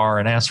bar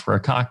and asked for a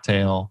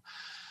cocktail,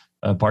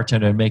 a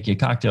bartender would make you a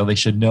cocktail, they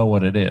should know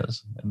what it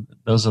is. And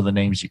those are the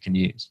names you can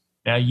use.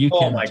 Now you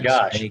can make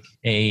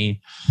a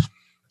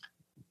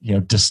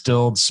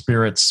distilled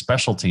spirits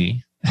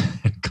specialty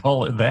and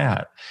call it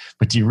that.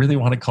 But do you really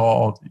want to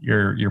call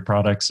your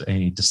products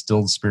a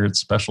distilled spirits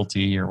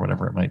specialty or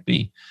whatever it might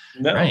be?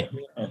 No. Right.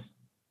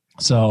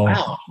 So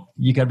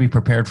you got to be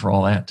prepared for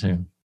all that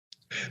too.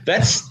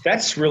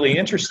 That's really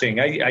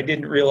interesting. I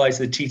didn't realize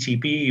the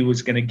TTB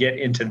was going to get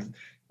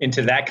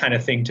into that kind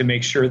of thing to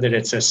make sure that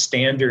it's a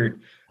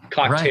standard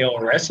cocktail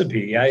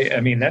recipe.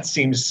 I mean, that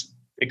seems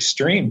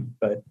extreme,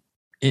 but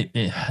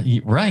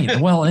Right.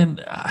 Well,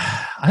 and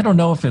I don't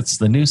know if it's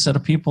the new set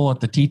of people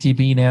at the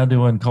TTB now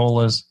doing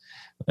colas,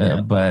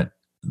 but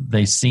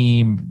they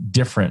seem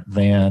different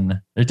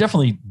they're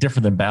definitely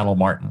different than Battle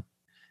Martin.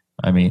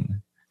 I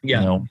mean,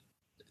 you're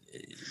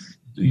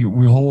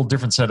a whole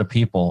different set of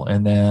people.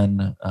 And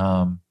then,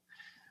 I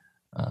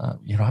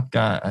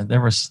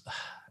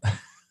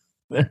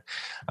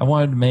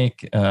wanted to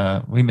make,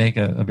 we make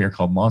a beer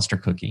called Monster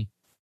Cookie,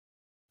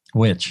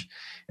 which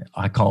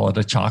I call it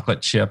a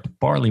chocolate chip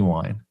barley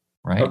wine,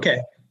 right?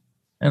 Okay.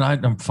 And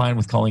I'm fine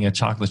with calling it a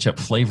chocolate chip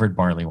flavored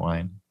barley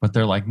wine, but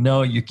they're like,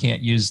 no, you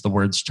can't use the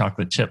words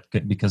chocolate chip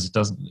because it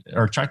doesn't,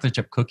 or chocolate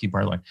chip cookie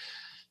barley wine.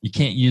 You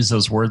can't use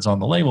those words on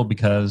the label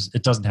because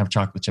it doesn't have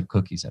chocolate chip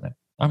cookies in it.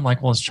 I'm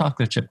like, well, it's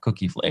chocolate chip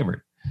cookie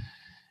flavored.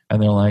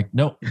 And they're like,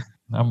 nope.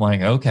 I'm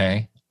like,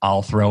 okay,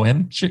 I'll throw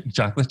in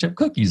chocolate chip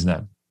cookies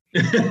then.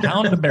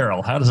 Pound a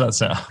barrel. How does that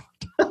sound?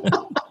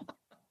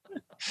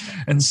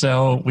 And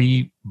so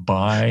we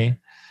buy,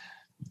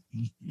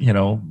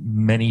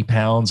 many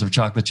pounds of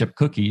chocolate chip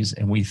cookies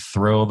and we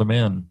throw them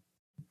in.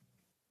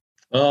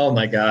 Oh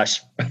my gosh.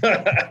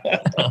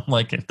 I'm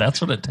like, if that's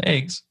what it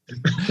takes,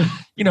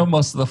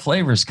 most of the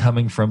flavors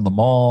coming from the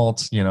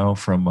malt,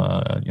 from,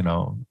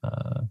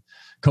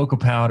 cocoa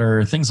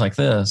powder, things like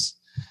this.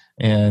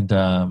 And,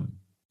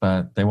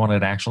 but they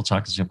wanted actual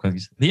chocolate chip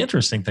cookies. The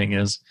interesting thing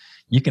is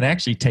you can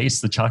actually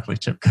taste the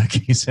chocolate chip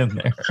cookies in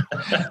there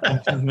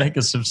and make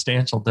a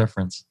substantial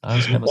difference. I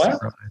was going to say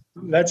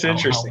that's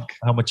interesting.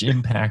 How much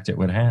impact it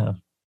would have.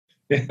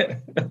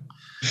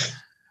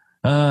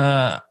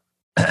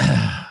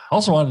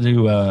 Also wanted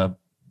to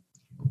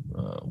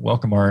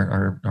welcome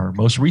our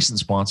most recent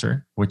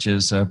sponsor, which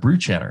is Brew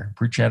Chatter.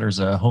 Brew Chatter is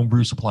a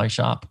homebrew supply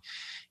shop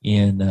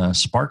in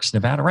Sparks,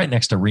 Nevada, right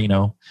next to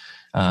Reno.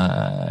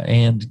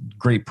 And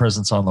great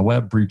presence on the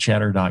web,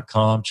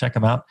 brewchatter.com. Check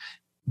them out.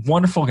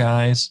 Wonderful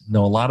guys,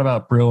 know a lot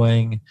about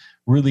brewing,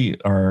 really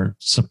are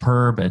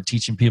superb at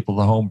teaching people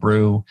to home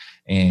brew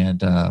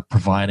and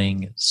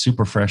providing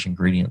super fresh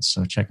ingredients.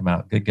 So check them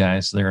out. Good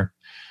guys. They're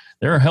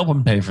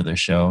helping pay for this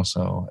show.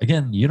 So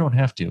again, you don't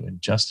have to.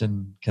 And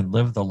Justin can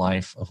live the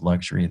life of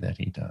luxury that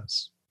he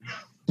does.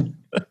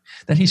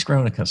 That he's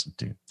grown accustomed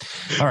to.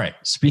 All right.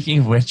 Speaking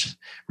of which,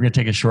 we're going to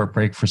take a short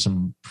break for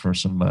some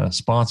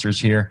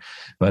sponsors here.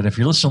 But if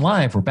you're listening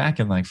live, we're back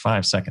in like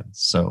 5 seconds.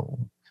 So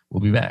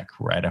we'll be back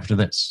right after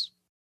this.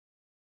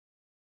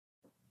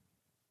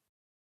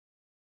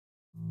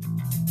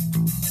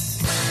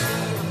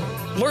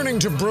 Learning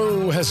to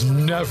brew has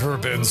never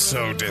been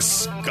so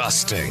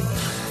disgusting.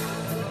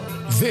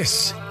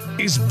 This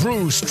is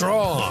Brew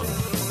Strong.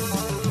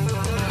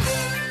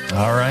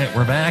 All right,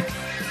 we're back.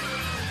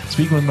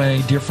 Speaking with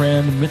my dear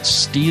friend Mitch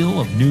Steele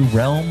of New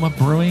Realm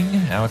Brewing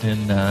out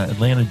in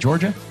Atlanta,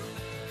 Georgia.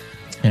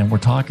 And we're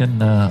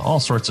talking all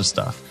sorts of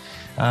stuff.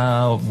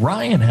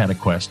 Ryan had a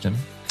question.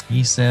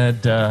 He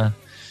said,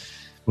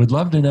 would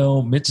love to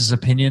know Mitch's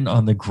opinion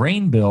on the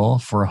grain bill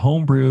for a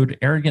homebrewed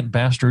Arrogant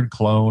Bastard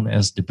clone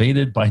as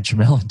debated by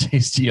Jamel and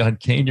Tasty on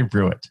Can You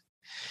Brew It?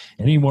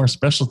 Any more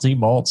specialty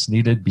malts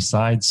needed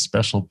besides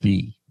Special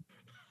B?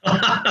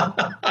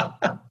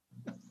 I'm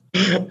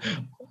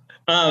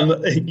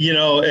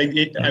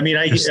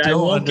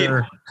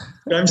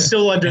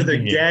still under the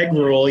gag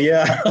rule.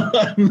 Yeah.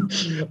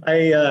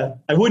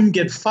 I wouldn't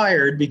get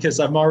fired because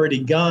I'm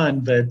already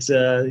gone, but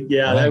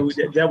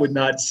that would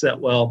not set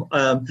well.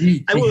 Do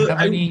you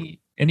have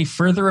any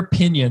further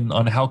opinion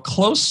on how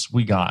close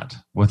we got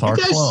with our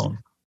clone?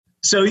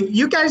 So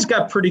you guys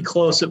got pretty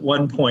close at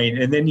one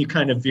point, and then you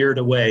kind of veered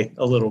away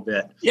a little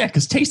bit. Yeah,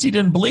 because Tasty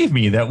didn't believe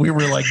me that we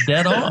were like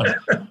dead on.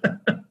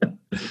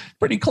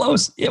 Pretty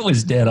close. It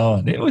was dead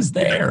on. It was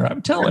there.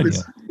 I'm telling you.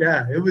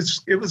 Yeah, it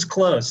was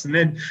close. And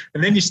then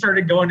you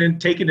started going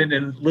and taking it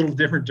in a little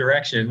different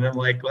direction. And I'm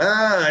like,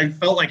 I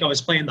felt like I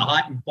was playing the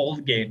hot and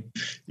cold game.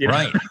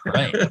 Right.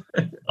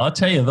 I'll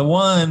tell you,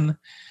 the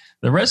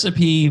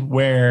recipe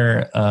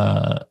where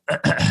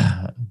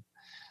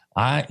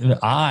I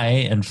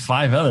and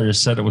 5 others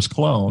said it was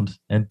cloned,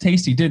 and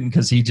Tasty didn't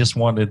because he just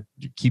wanted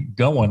to keep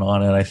going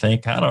on it, I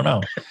think. I don't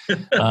know.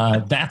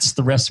 That's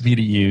the recipe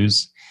to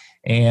use.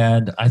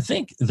 And I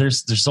think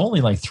there's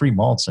only like 3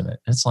 malts in it.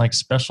 It's like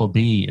Special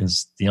B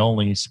is the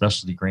only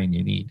specialty grain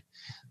you need.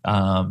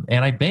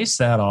 And I based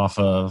that off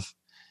of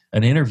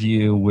an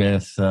interview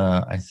with,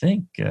 I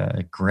think,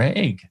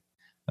 Greg.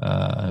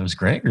 It was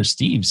Greg or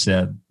Steve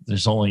said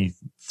there's only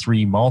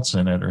 3 malts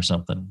in it or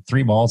something.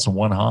 3 malts and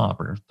 1 hop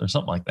or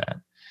something like that.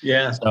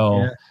 Yeah.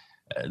 So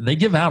they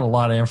give out a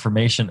lot of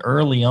information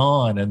early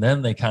on, and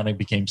then they kind of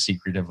became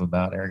secretive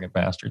about Arrogant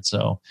Bastard.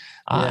 So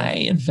I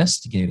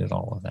investigated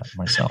all of that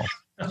myself.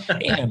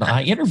 And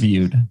I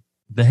interviewed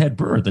the head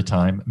brewer at the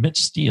time, Mitch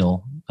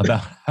Steele,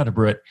 about how to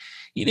brew it.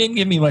 He didn't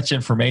give me much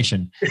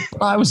information,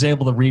 but I was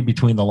able to read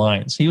between the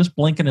lines. He was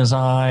blinking his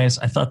eyes.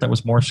 I thought that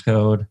was Morse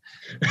code.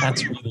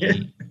 That's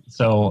really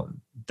so.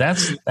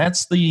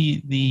 That's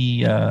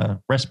the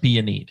recipe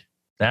you need.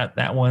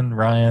 That one,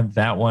 Ryan.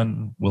 That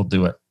one will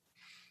do it.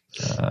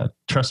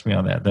 Trust me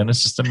on that. Then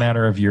it's just a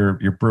matter of your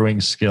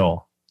brewing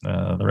skill.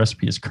 The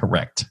recipe is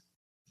correct.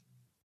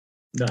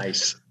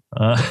 Nice.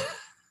 Uh,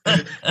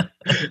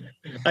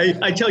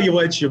 I tell you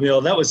what,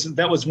 Jamil,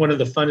 that was one of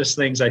the funnest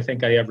things I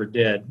think I ever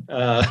did.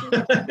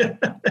 And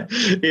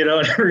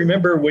I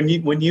remember when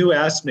you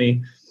asked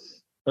me,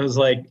 I was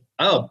like,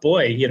 oh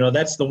boy,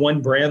 that's the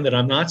one brand that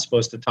I'm not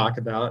supposed to talk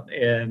about.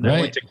 And I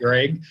went to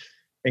Greg,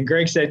 and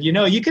Greg said,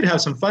 you could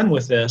have some fun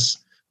with this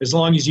as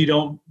long as you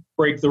don't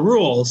break the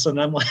rules.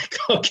 And I'm like,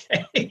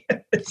 okay,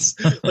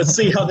 let's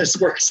see how this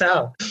works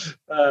out.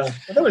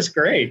 That was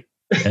great.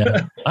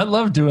 Yeah. I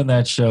love doing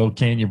that show,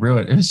 Can You Brew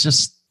It? It was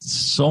just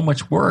so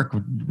much work.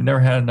 We never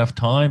had enough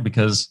time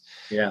because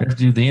we have to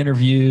do the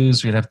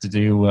interviews. We'd have to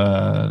do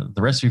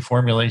the recipe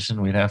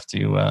formulation. We'd have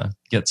to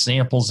get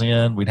samples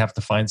in. We'd have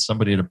to find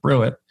somebody to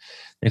brew it.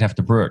 They'd have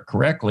to brew it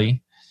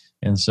correctly.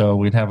 And so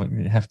we'd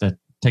have to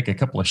take a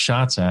couple of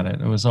shots at it.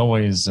 It was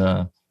always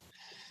a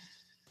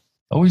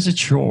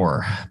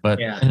chore, but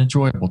an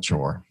enjoyable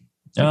chore.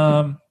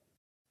 All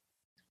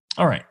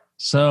right.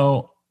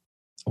 So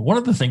one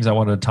of the things I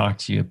wanted to talk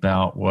to you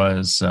about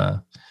was,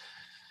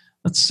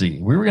 let's see,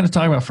 we were going to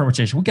talk about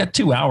fermentation. We got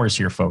 2 hours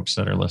here, folks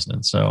that are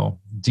listening. So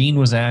Dean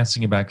was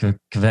asking about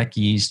Quebec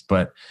yeast,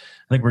 but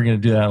I think we're going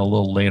to do that a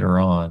little later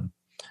on.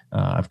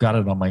 I've got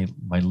it on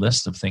my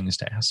list of things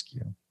to ask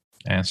you.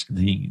 Ask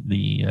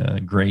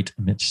the great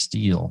Mitch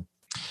Steele.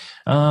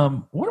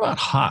 What about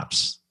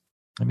hops?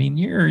 I mean,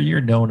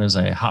 you're known as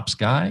a hops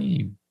guy.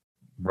 You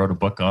wrote a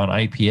book on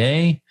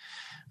IPA.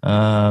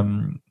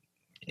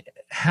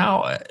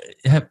 How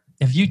have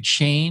you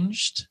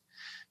changed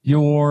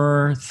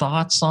your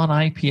thoughts on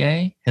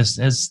IPA?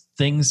 Has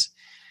things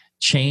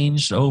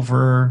changed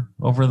over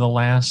the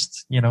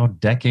last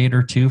decade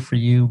or two for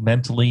you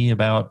mentally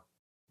about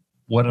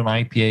what an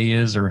IPA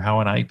is or how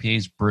an IPA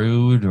is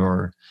brewed,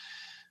 or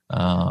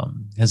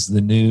has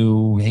the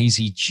new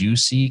hazy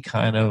juicy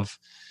kind of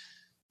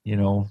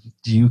do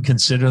you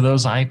consider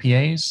those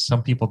IPAs?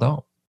 Some people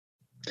don't.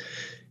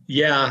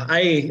 Yeah,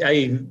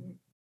 I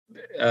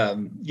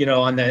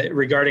on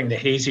regarding the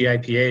hazy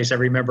IPAs, I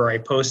remember I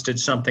posted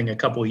something a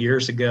couple of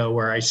years ago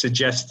where I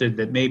suggested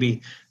that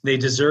maybe they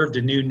deserved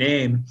a new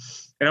name,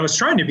 and I was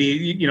trying to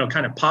be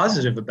kind of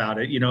positive about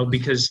it,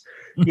 because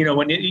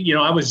when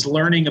I was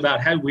learning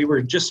about how we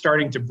were just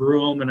starting to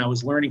brew them, and I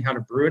was learning how to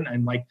brew it, and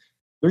I'm like,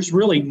 there's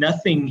really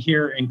nothing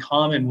here in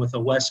common with a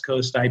West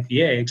Coast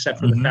IPA except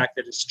for the fact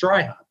that it's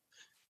dry hop.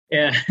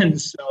 And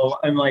so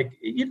I'm like,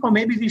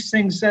 maybe these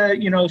things,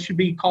 should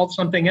be called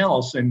something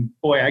else. And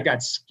boy, I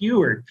got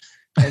skewered.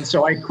 And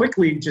so I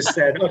quickly just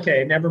said,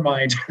 okay, never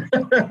mind.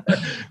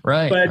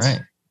 Right.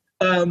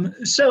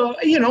 So,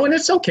 and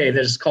it's okay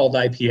that it's called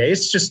IPA.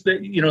 It's just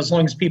that, as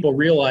long as people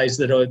realize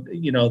that,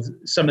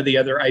 some of the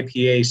other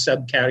IPA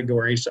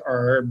subcategories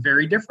are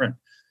very different.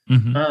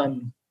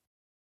 Mm-hmm.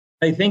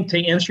 I think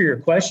to answer your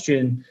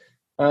question,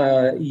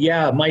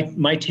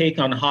 my take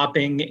on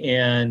hopping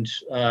and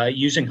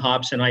using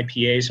hops in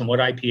IPAs and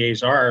what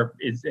IPAs are,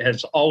 it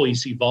has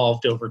always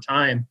evolved over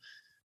time.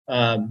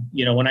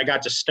 When I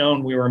got to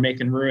Stone, we were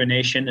making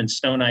Ruination and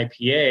Stone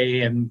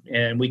IPA,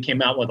 and we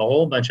came out with a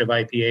whole bunch of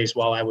IPAs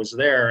while I was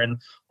there, and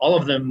all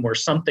of them were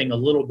something a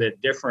little bit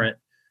different.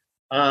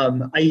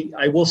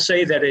 I will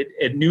say that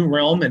at New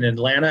Realm in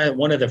Atlanta,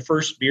 one of the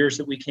first beers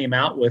that we came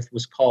out with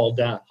was called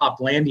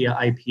Hoplandia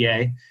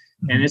IPA.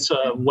 And it's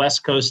a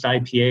West Coast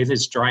IPA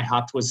that's dry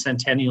hopped with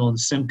Centennial and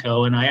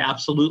Simcoe, and I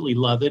absolutely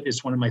love it.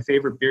 It's one of my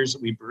favorite beers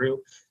that we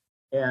brew.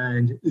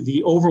 And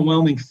the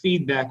overwhelming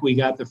feedback we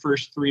got the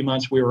first 3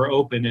 months we were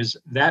open is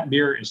that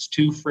beer is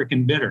too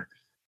freaking bitter,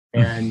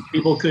 and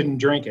people couldn't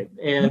drink it.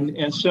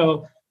 And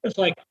so it's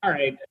like, all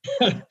right,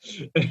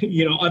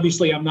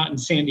 obviously I'm not in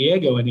San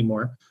Diego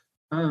anymore.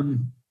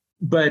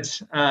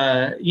 But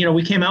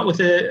we came out with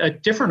a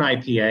different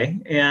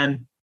IPA,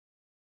 and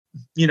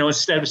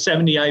instead of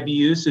 70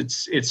 IBUs,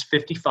 it's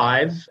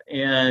 55,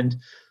 and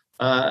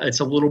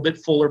it's a little bit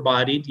fuller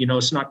bodied.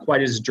 It's not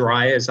quite as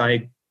dry as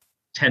I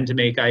tend to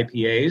make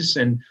IPAs,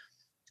 and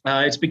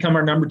it's become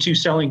our number 2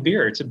 selling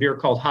beer. It's a beer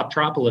called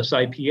Hoptropolis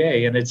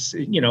IPA, and it's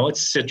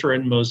it's Citra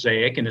and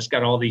Mosaic, and it's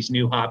got all these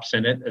new hops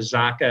in it,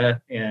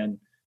 Azaka and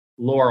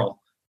Laurel.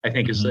 I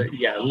think is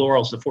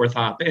Laurel's the 4th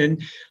hop.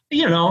 And,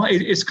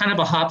 it's kind of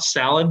a hop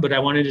salad, but I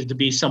wanted it to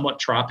be somewhat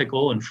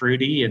tropical and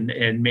fruity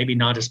and maybe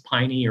not as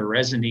piney or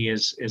resiny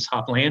as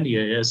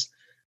Hoplandia is.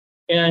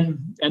 And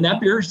that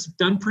beer's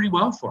done pretty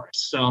well for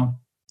us. So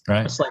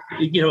it's like,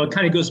 it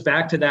kind of goes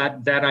back to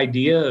that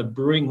idea of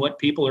brewing what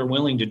people are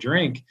willing to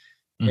drink.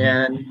 Mm-hmm.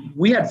 And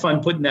we had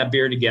fun putting that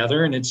beer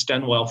together, and it's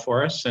done well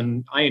for us,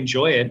 and I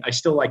enjoy it. I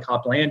still like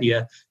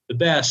Hoplandia the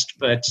best,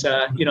 but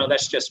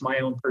that's just my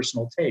own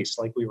personal taste,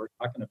 like we were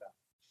talking about.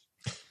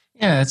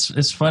 Yeah,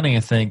 it's funny.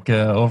 I think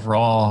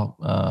overall,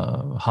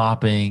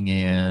 hopping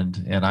and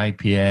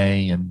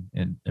IPA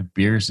and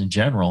beers in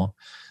general,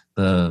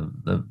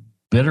 the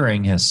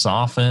bittering has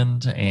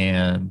softened,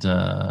 and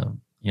the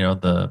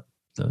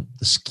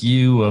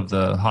skew of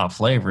the hop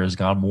flavor has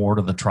gone more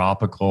to the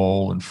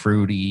tropical and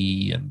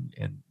fruity and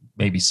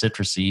maybe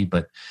citrusy,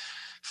 but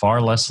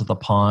far less of the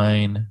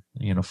pine,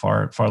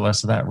 far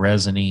less of that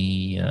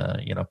resiny,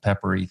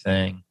 peppery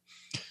thing.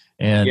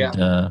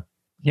 And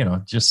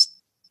just,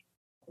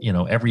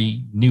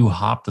 every new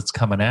hop that's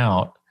coming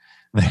out,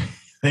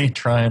 they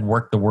try and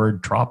work the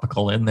word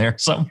tropical in there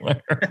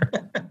somewhere.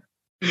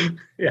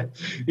 Yeah.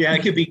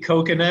 It could be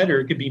coconut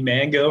or it could be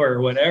mango or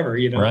whatever,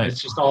 Right.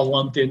 It's just all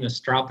lumped in as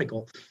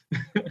tropical.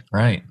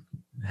 Right.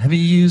 Have you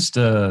used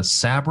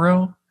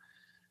Sabro?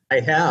 I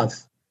have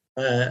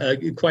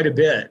quite a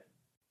bit.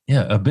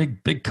 Yeah. A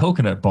big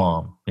coconut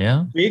bomb.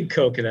 Yeah. Big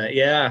coconut.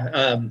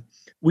 Yeah.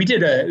 We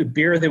did a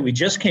beer that we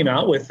just came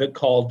out with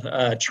called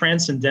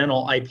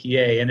Transcendental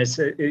IPA.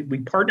 And we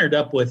partnered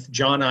up with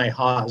John I.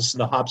 Haas,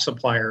 the hop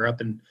supplier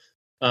up in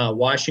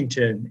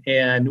Washington.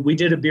 And we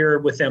did a beer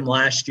with them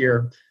last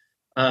year.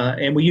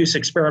 And we used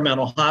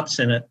experimental hops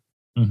in it.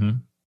 Mm-hmm.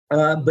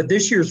 But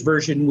this year's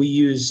version, we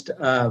used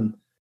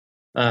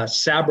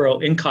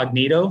Sabro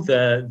Incognito,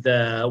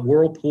 the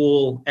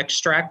whirlpool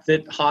extract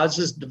that Haas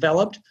has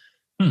developed.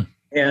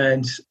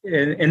 And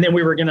then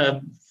we were going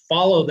to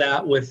follow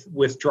that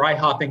with dry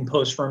hopping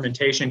post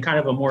fermentation, kind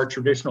of a more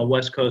traditional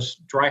West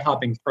Coast dry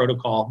hopping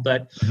protocol,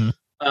 but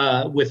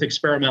with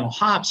experimental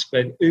hops.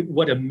 But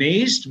what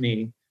amazed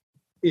me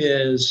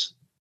is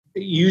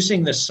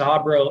using the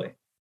Sabro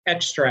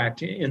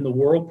extract in the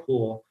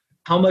whirlpool,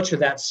 how much of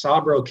that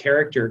Sabro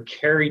character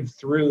carried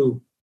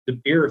through the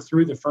beer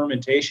through the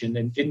fermentation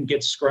and didn't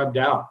get scrubbed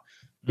out.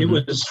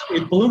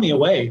 It blew me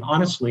away,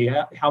 honestly,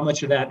 how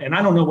much of that, and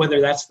I don't know whether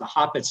that's the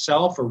hop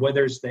itself or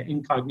whether it's the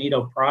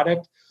Incognito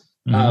product.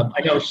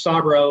 I know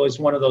Sabro is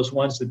one of those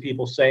ones that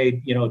people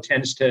say,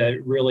 tends to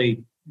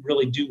really,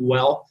 really do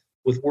well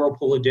with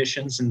whirlpool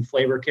additions and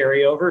flavor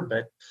carryover,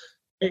 but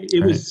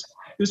it was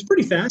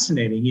pretty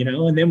fascinating,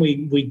 and then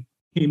we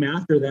came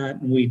after that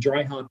and we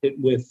dry hopped it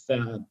with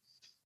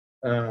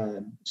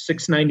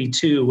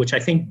 692, which I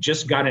think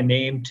just got a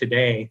name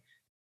today.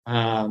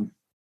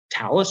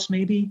 Talus,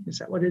 maybe? Is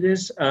that what it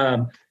is?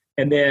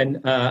 And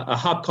then a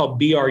hop called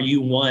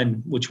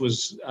BRU1, which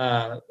was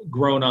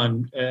grown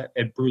on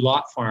at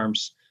Brulot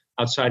Farms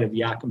outside of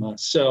Yakima.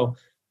 So,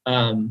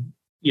 and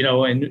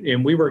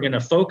we were going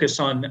to focus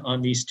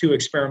on these two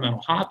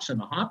experimental hops in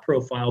the hop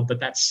profile, but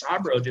that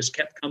Sabro just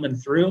kept coming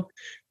through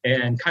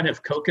and kind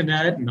of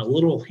coconut and a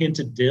little hint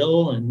of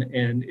dill, and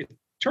it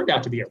turned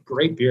out to be a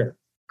great beer.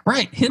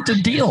 Right. Hint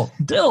of dill.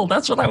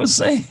 That's what I was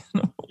saying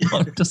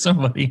to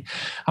somebody.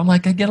 I'm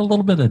like, I get a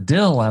little bit of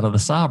dill out of the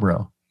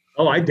Sabro.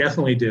 Oh, I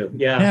definitely do.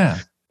 Yeah.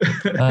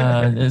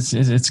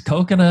 It's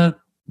coconut,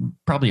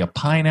 probably a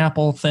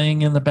pineapple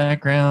thing in the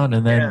background,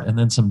 and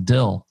then some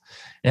dill.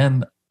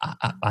 And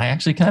I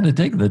actually kind of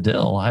dig the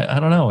dill.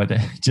 I don't know. It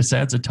just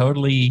adds a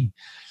totally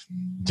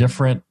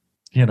different,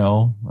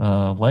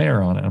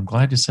 layer on it. I'm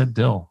glad you said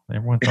dill.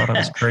 Everyone thought I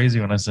was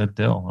crazy when I said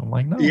dill. I'm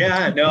like, no.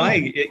 Yeah, no,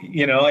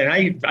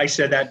 I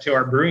said that to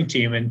our brewing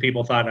team, and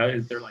people thought,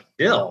 they're like,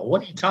 dill?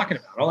 What are you talking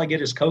about? All I get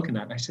is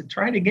coconut. And I said,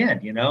 try it again,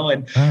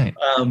 and right.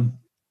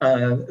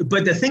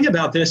 But the thing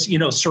about this,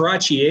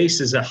 Sriracha Ace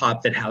is a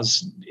hop that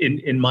has,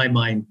 in my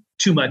mind,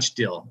 too much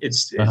dill.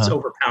 It's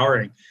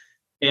overpowering,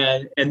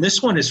 and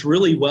this one is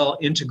really well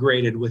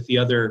integrated with the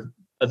other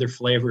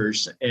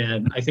flavors,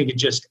 and I think it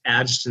just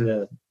adds to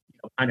the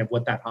kind of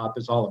what that hop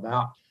is all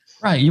about.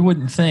 Right. You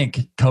wouldn't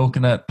think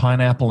coconut,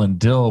 pineapple, and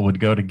dill would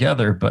go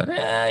together, but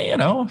it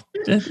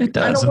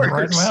does in the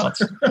right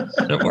amounts.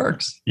 It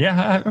works.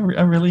 Yeah,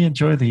 I really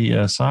enjoy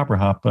the Sabra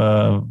hop.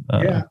 A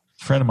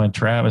friend of mine,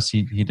 Travis,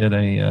 he did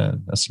a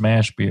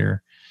smash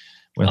beer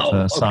with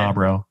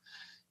Sabro,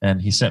 and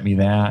he sent me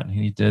that, and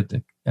he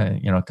did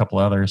a couple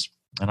others,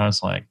 and I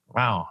was like,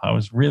 wow, I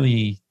was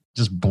really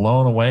just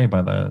blown away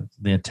by the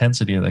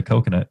intensity of the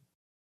coconut.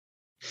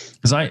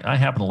 Because I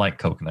happen to like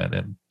coconut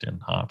and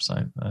hops.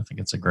 I think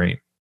it's a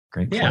great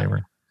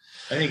flavor.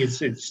 I think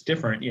it's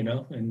different,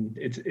 and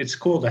it's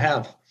cool to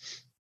have.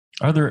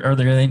 Are there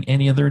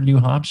any other new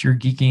hops you're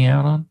geeking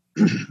out on?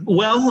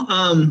 Well,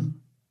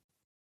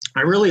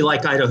 I really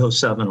like Idaho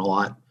 7 a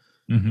lot.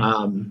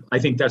 Mm-hmm. I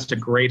think that's a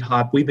great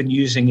hop. We've been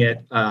using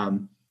it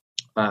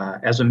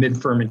as a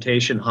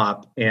mid-fermentation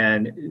hop,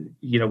 and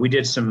we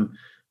did some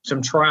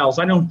trials.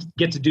 I don't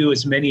get to do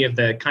as many of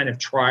the kind of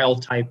trial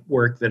type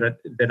work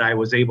that I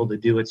was able to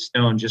do at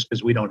Stone, just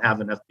because we don't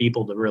have enough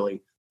people to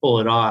really pull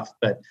it off.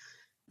 But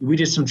we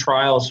did some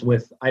trials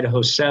with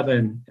Idaho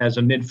 7 as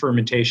a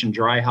mid-fermentation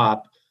dry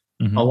hop,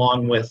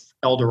 along with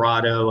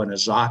Eldorado and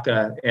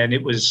Azaka. And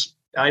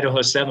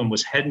Idaho 7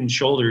 was head and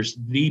shoulders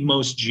the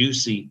most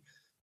juicy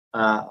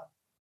hop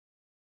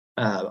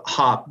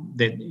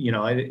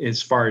that,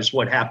 as far as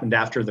what happened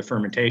after the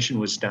fermentation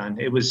was done.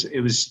 It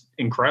was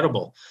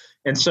incredible.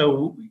 And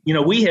so,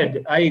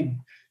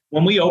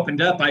 when we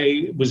opened up,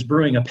 I was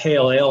brewing a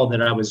pale ale that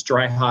I was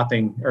late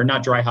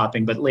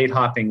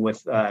hopping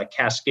with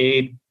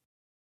Cascade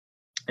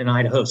and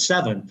Idaho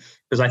 7,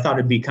 because I thought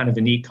it'd be kind of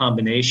a neat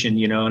combination,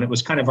 and it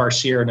was kind of our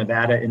Sierra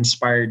Nevada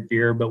inspired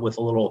beer, but with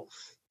a little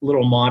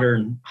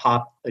modern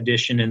hop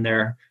addition in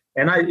there.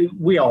 And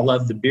we all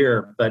loved the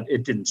beer, but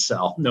it didn't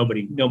sell.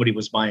 Nobody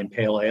was buying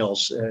pale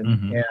ales.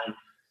 And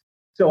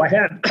so I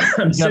had,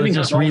 you got to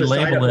just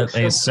relabel it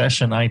a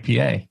session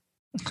IPA.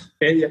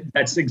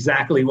 That's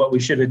exactly what we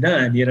should have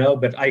done,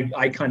 but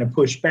I kind of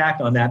pushed back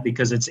on that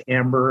because it's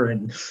amber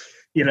and,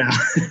 but,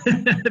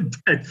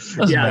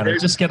 Doesn't matter.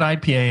 Just get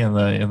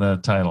IPA in the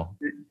title.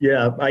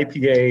 Yeah.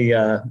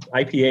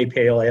 IPA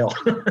pale ale.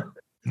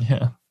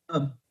 Yeah.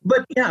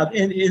 But yeah,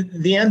 and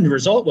the end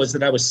result was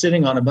that I was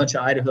sitting on a bunch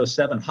of Idaho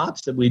 7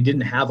 hops that we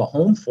didn't have a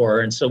home for.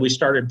 And so we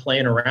started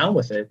playing around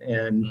with it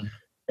and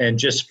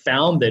just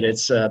found that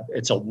it's a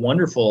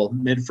wonderful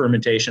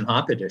mid-fermentation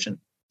hop addition.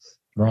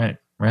 Right.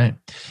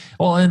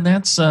 Well, and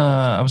that's,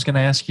 I was going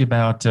to ask you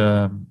about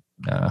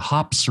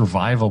hop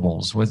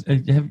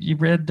survivables. Have you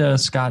read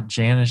Scott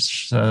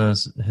Janish,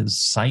 his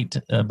site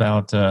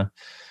about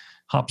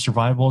hop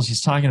survivables? He's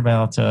talking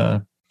about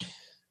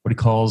what he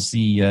calls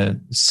the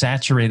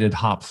saturated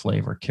hop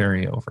flavor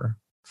carryover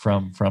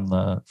from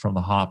the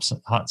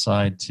hot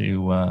side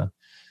to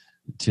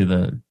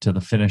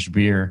the finished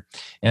beer,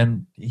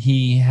 and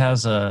he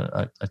has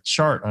a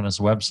chart on his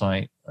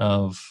website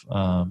of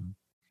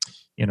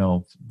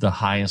the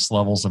highest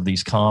levels of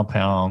these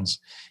compounds,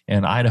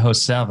 and Idaho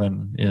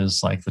 7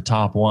 is like the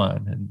top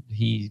one. And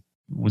he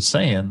was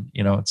saying,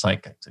 it's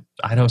like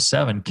Idaho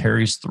 7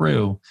 carries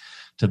through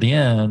to the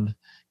end,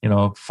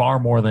 far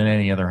more than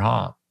any other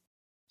hop.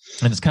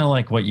 And it's kind of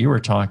like what you were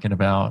talking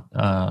about,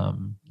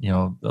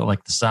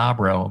 like the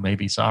Sabro.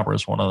 Maybe Sabro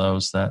is one of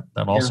those that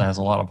also has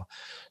a lot of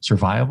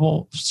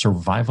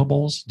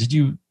survivables. Did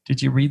you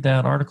read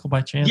that article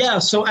by chance? Yeah.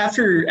 So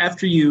after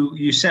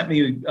you sent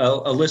me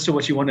a list of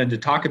what you wanted to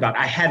talk about,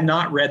 I had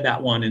not read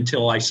that one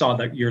until I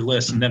saw your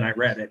list, and then I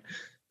read it.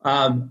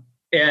 And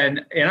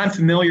I'm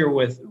familiar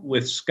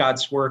with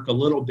Scott's work a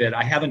little bit.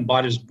 I haven't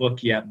bought his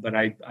book yet, but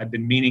I've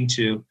been meaning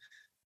to.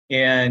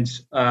 And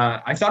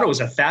I thought it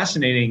was a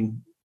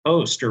fascinating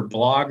post or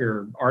blog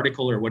or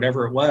article or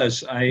whatever it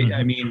was.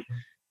 I mean,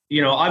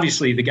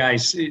 obviously the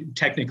guy's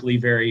technically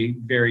very,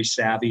 very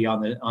savvy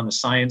on the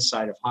science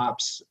side of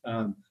hops.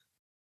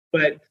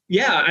 But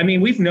yeah, I mean,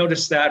 we've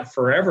noticed that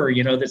forever,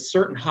 that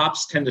certain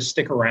hops tend to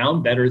stick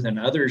around better than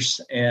others.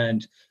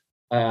 And,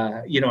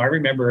 I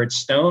remember at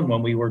Stone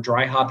when we were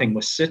dry hopping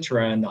with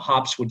Citra, and the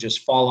hops would just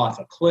fall off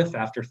a cliff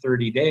after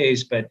 30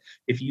 days. But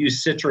if you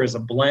use Citra as a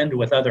blend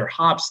with other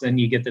hops, then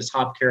you get this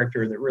hop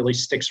character that really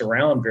sticks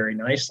around very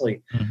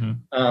nicely.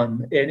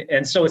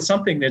 And so it's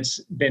something that's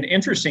been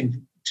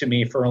interesting to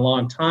me for a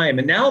long time.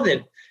 And now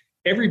that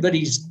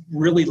everybody's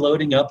really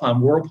loading up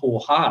on Whirlpool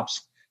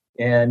hops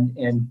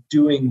and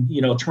doing,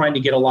 trying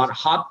to get a lot of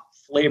hop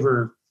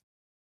flavor,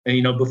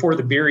 before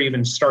the beer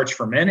even starts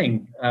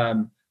fermenting,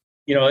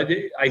 the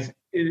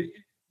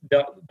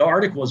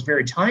article is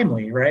very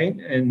timely, right?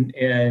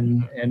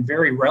 And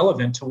very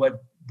relevant to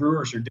what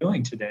brewers are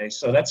doing today.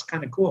 So that's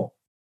kind of cool.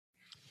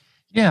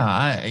 Yeah.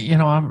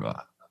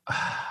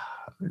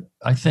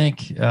 I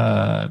think,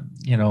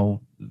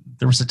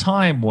 there was a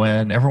time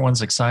when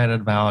everyone's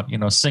excited about,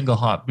 single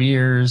hop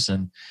beers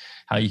and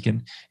how you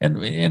can,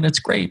 and it's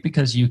great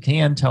because you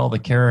can tell the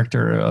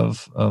character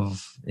of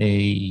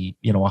a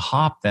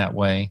hop that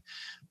way.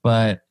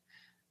 But,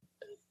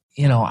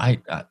 I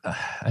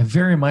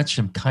very much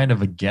am kind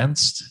of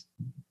against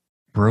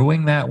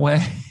brewing that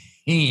way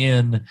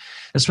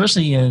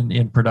especially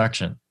in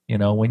production.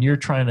 When you're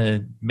trying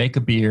to make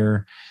a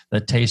beer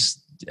that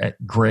tastes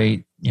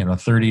great,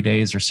 30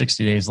 days or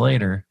 60 days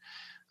later,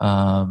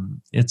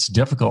 it's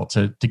difficult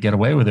to get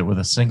away with it with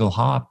a single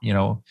hop.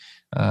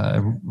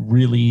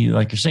 Really,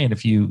 like you're saying,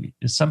 if you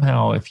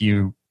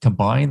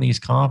combine these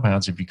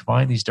compounds, if you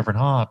combine these different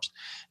hops,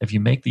 if you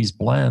make these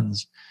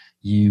blends,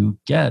 you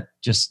get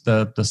just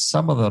the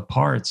sum of the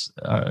parts.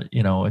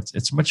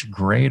 It's much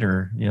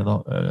greater.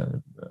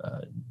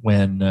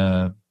 When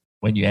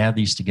you add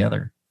these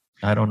together.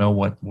 I don't know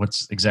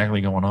what's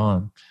exactly going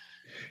on.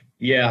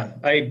 Yeah,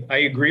 I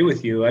agree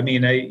with you. I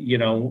mean, that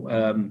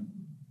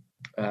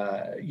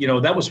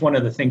was one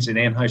of the things that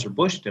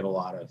Anheuser-Busch did a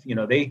lot of.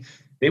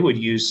 They would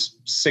use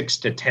 6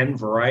 to 10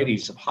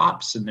 varieties of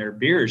hops in their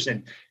beers,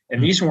 and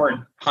these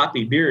weren't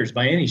hoppy beers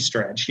by any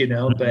stretch,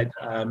 but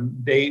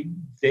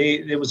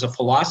it was a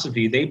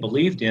philosophy they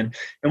believed in.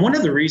 And one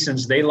of the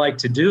reasons they liked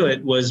to do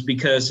it was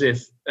because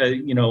if,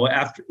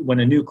 when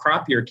a new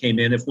crop year came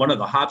in, if one of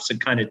the hops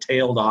had kind of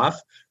tailed off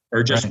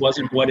or just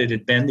wasn't what it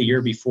had been the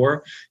year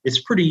before, it's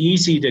pretty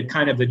easy to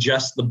kind of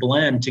adjust the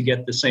blend to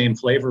get the same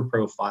flavor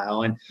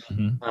profile. And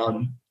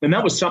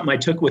that was something I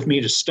took with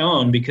me to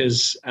Stone,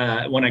 because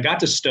when I got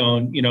to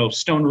Stone,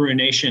 Stone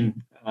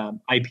Ruination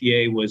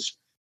IPA was,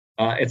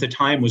 at the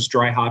time, was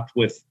dry hopped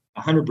with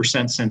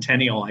 100%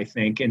 Centennial, I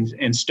think.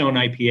 And Stone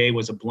IPA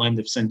was a blend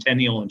of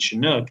Centennial and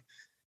Chinook.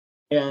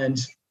 And,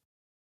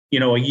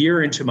 a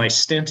year into my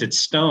stint at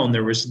Stone,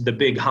 there was the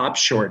big hop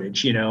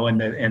shortage, and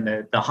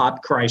the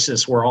hop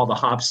crisis where all the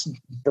hops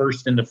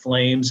burst into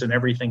flames and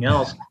everything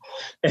else.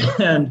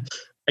 And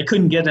I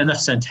couldn't get enough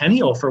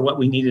Centennial for what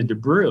we needed to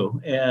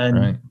brew.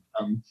 And,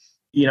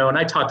 and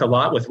I talked a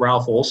lot with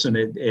Ralph Olson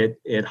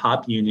at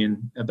Hop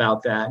Union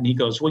about that. And he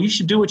goes, well, you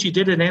should do what you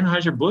did at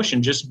Anheuser-Busch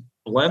and just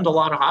blend a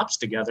lot of hops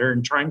together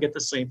and try and get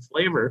the same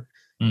flavor.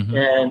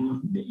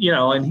 And,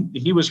 and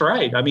he was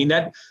right. I mean,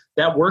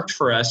 that worked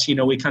for us.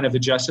 We kind of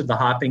adjusted the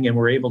hopping and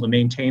were able to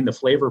maintain the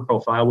flavor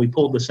profile. We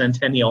pulled the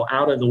Centennial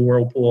out of the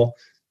Whirlpool,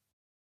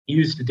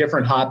 used a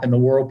different hop in the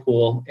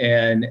Whirlpool,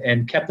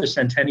 and kept the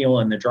Centennial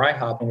in the dry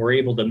hop, and we're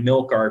able to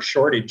milk our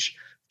shortage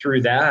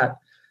through that.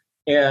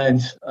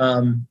 And,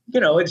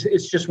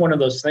 it's just one of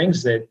those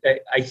things that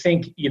I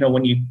think,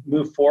 when you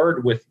move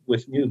forward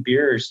with new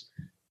beers,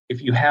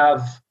 if you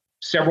have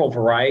several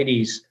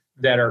varieties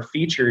that are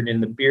featured in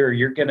the beer,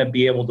 you're going to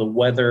be able to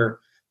weather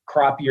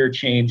crop year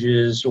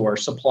changes or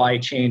supply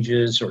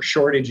changes or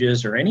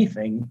shortages or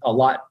anything a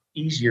lot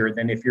easier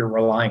than if you're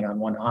relying on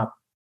one hop.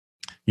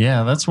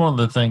 Yeah, that's one of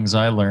the things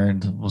I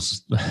learned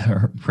was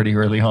pretty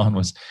early on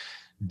was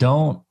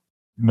don't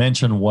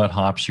mention what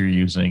hops you're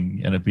using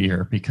in a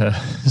beer,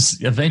 because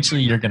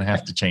eventually you're going to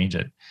have to change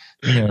it.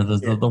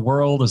 The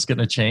world is going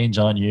to change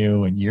on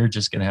you, and you're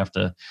just going to have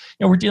to,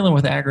 we're dealing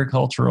with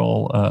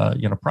agricultural,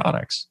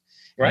 products,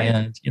 right?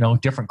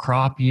 And, different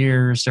crop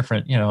years,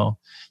 different,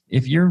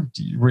 if you're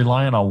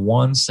relying on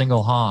one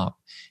single hop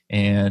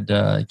and,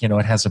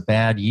 it has a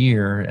bad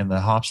year and the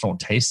hops don't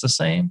taste the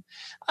same,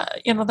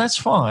 that's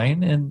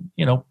fine. And,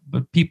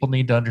 but people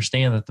need to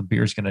understand that the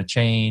beer is going to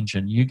change,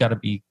 and you got to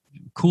be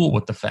cool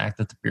with the fact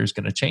that the beer is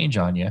going to change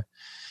on you.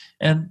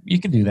 And you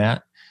can do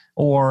that.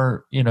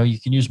 Or, you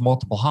can use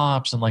multiple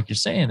hops. And like you're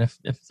saying,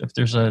 if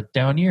there's a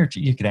down year,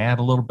 you could add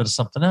a little bit of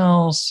something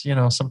else.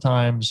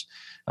 Sometimes,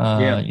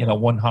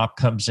 one hop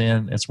comes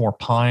in, it's more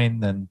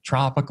pine than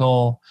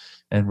tropical.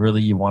 And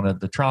really you wanted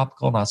the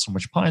tropical, not so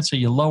much pine. So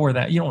you lower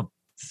that. You don't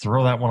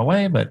throw that one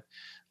away, but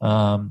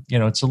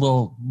it's a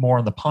little more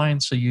on the pine,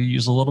 so you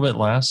use a little bit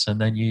less, and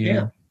then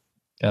you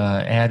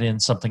add in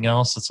something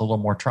else that's a little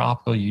more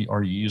tropical,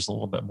 or you use a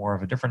little bit more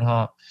of a different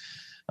hop.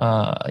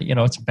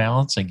 It's a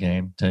balancing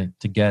game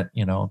to get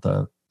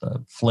the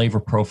flavor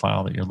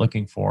profile that you're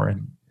looking for,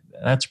 and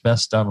that's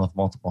best done with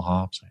multiple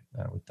hops,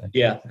 I would think.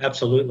 Yeah,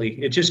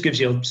 absolutely. It just gives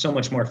you so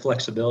much more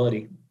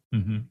flexibility.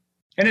 Mm-hmm.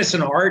 And it's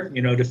an art,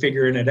 to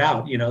figuring it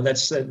out.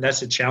 That's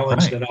a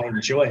challenge that I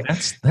enjoy.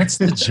 That's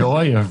the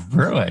joy of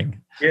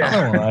brewing. Yeah.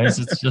 Otherwise,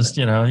 it's just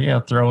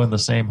throw in the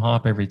same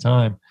hop every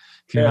time.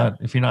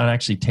 If you're not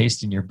actually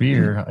tasting your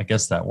beer, I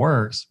guess that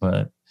works.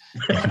 But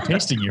if you're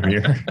tasting your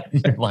beer,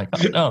 you're like,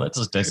 oh, no, that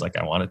doesn't taste like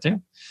I want it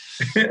to.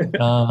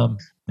 All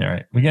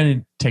right, we got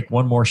to take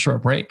one more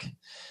short break.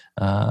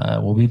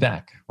 We'll be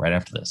back right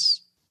after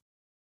this.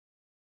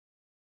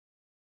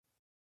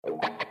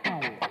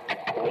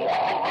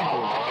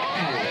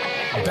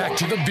 Back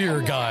to the beer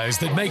guys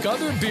that make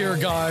other beer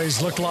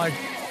guys look like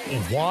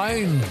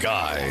wine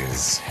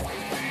guys.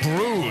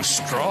 Brew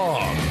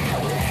strong.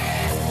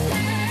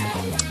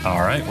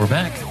 All right, we're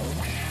back.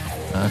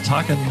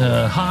 Talking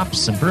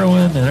hops and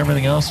brewing and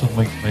everything else with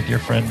my dear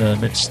friend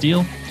Mitch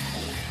Steele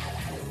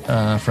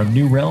from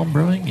New Realm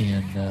Brewing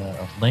in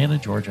Atlanta,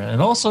 Georgia,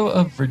 and also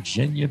of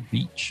Virginia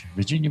Beach.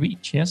 Virginia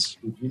Beach, yes?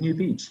 Virginia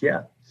Beach,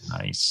 yeah.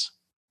 Nice.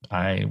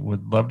 I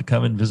would love to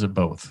come and visit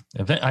both.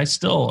 I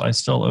still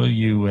owe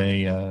you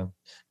a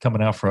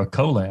coming out for a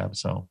collab,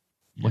 so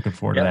looking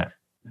forward to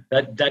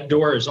that. That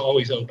door is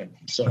always open.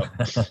 So.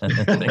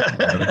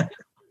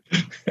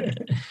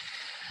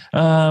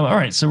 All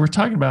right, so we're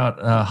talking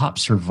about hop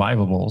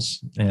survivables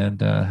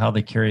and how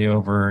they carry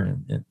over.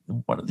 And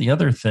one of the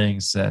other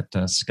things that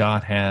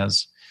Scott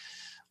has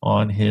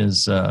on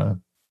his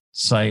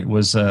site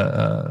was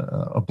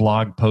a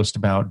blog post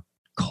about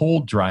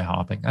cold dry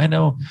hopping. I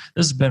know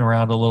this has been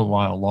around a little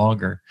while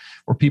longer,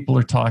 where people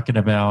are talking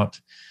about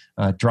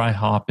dry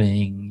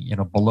hopping,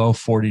 below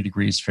 40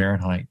 degrees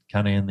Fahrenheit,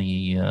 kind of in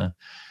the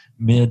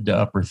mid to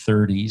upper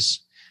 30s,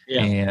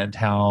 and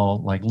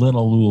how like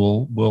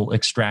linalool will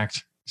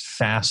extract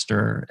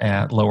faster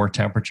at lower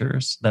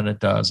temperatures than it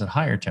does at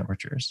higher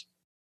temperatures.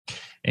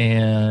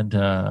 And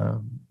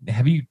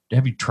have you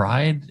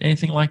tried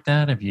anything like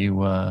that? Have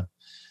you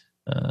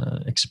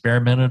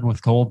experimented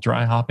with cold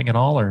dry hopping at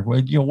all, or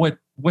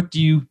what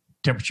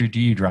temperature do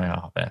you dry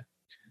hop at?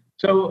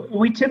 So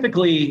we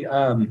typically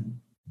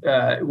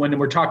when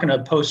we're talking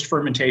a post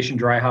fermentation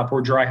dry hop,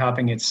 we're dry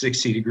hopping at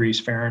 60 degrees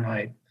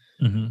Fahrenheit.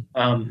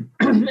 Mm-hmm.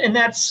 And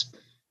that's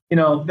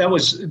that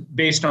was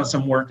based on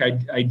some work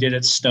I did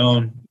at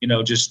Stone,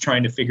 just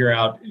trying to figure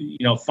out,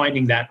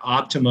 finding that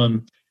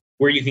optimum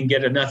where you can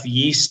get enough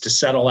yeast to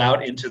settle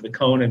out into the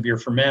cone of your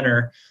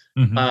fermenter,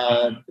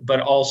 mm-hmm. But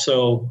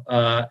also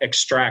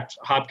extract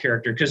hop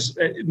character. Because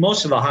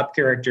most of the hop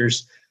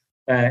characters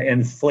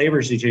and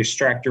flavors that you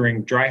extract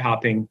during dry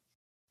hopping,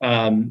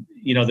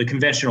 the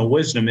conventional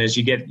wisdom is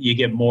you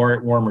get more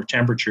at warmer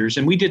temperatures.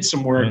 And we did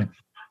some work right.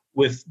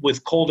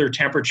 with colder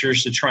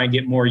temperatures to try and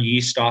get more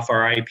yeast off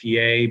our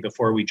IPA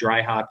before we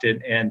dry hopped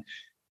it. And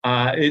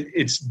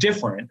it's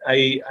different.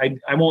 I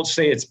won't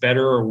say it's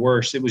better or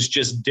worse. It was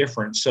just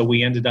different. So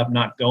we ended up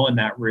not going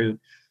that route.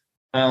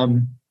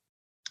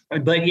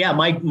 But yeah,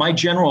 my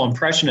general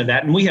impression of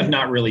that, and we have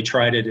not really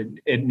tried it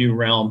at New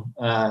Realm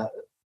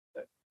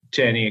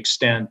to any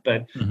extent,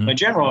 but mm-hmm. my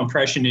general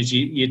impression is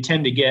you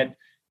tend to get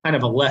kind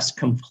of a less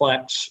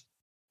complex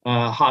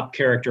hop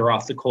character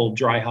off the cold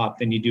dry hop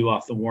than you do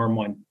off the warm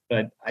one.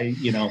 But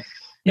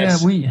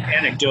That's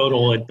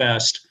anecdotal at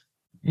best.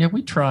 Yeah,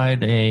 we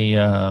tried a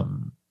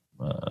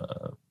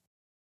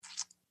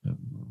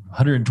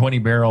 120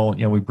 barrel.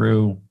 We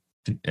brew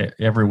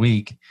every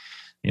week.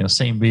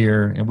 Same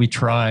beer, and we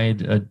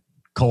tried a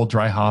cold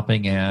dry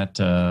hopping at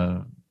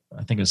I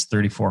think it was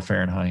 34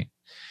 Fahrenheit,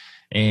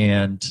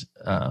 and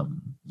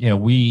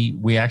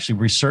we actually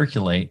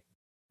recirculate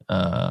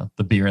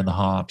the beer and the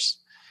hops,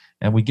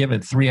 and we give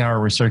it 3-hour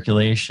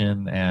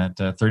recirculation at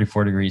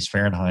 34 degrees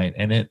Fahrenheit,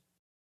 and it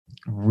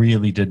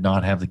really did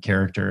not have the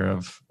character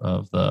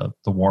of the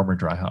warmer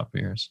dry hop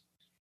beers.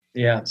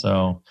 Yeah.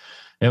 So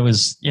it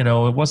was, it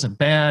wasn't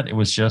bad. It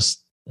was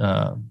just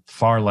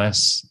far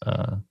less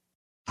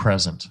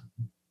present.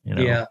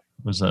 Yeah.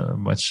 It was a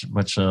much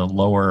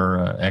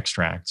lower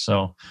extract.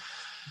 So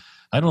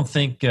I don't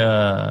think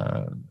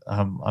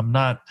I'm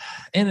not,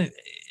 and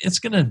it's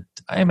gonna.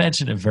 I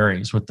imagine it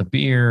varies with the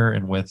beer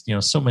and with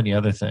so many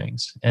other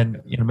things,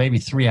 and maybe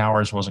 3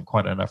 hours wasn't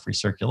quite enough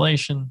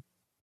recirculation.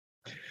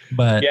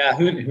 But yeah,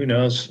 who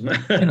knows?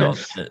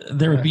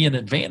 There would be an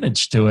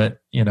advantage to it,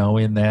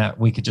 in that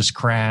we could just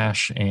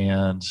crash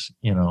and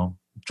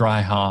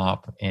dry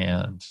hop,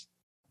 and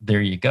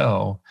there you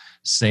go.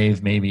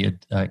 Save maybe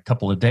a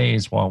couple of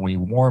days while we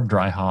warm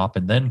dry hop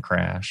and then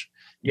crash.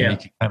 Yeah, you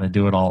can kind of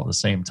do it all at the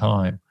same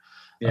time.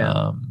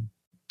 Yeah.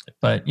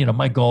 But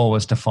my goal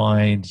was to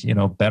find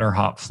better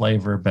hop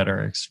flavor,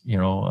 better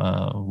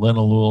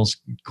linalool's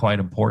quite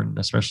important,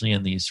 especially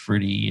in these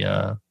fruity,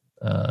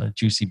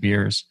 juicy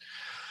beers.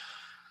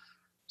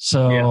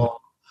 So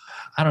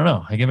I don't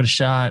know. I give it a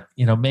shot.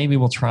 Maybe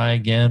we'll try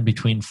again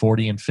between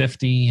 40 and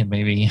 50, and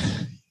maybe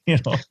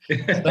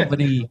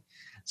somebody.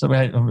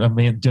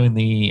 I'm doing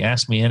the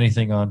Ask Me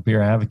Anything on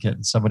Beer Advocate,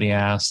 and somebody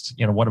asked,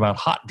 what about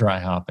hot dry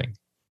hopping?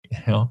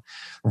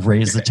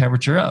 Raise the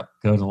temperature up,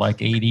 go to like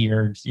 80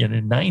 or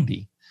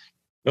 90.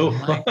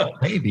 Oh,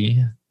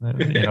 maybe.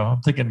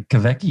 I'm thinking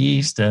Quebec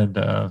yeast and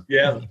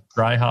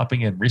dry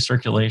hopping and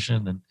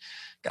recirculation, and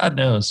God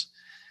knows.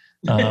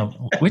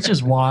 Which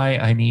is why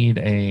I need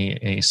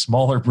a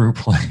smaller brew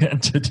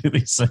plant to do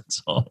these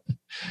things on.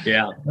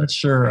 Yeah, I'm not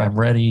sure I'm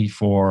ready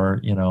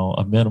for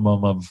a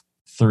minimum of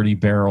 30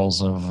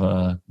 barrels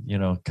of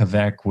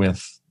Quebec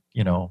with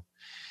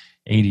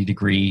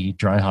 80-degree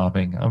dry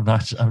hopping. I'm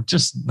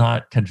just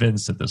not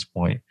convinced at this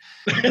point.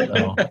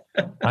 So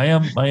I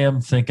am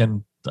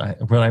thinking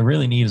what I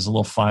really need is a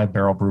little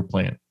 5-barrel brew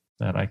plant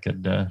that I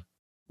could play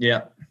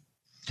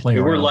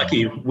around. We're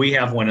lucky we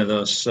have one of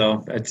those,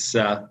 so it's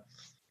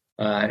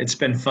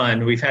been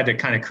fun. We've had to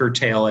kind of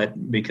curtail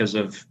it because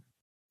of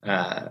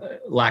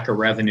lack of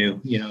revenue,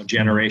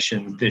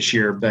 generation this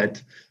year,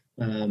 but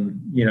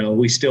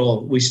we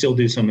still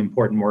do some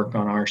important work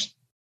on ours.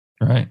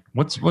 Right.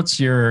 What's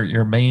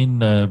your main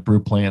brew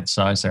plant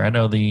size there? I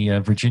know the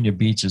Virginia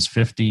Beach is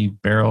 50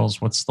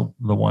 barrels. What's the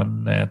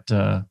one in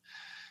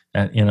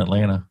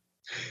Atlanta?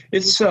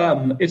 It's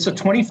a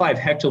 25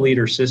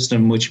 hectoliter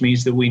system, which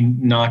means that we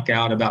knock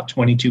out about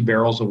 22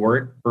 barrels of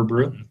wort per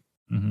brew.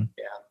 Mm-hmm.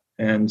 Yeah,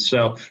 and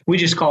so we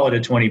just call it a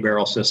 20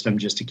 barrel system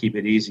just to keep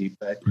it easy.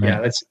 But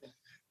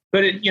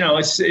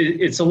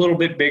it's a little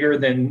bit bigger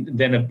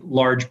than a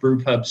large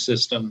brew pub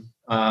system.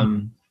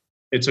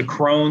 It's a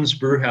Crohn's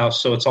brew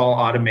house, so it's all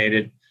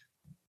automated.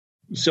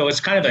 So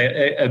it's kind of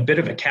a bit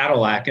of a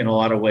Cadillac in a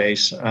lot of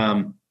ways.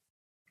 So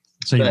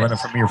you run it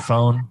from your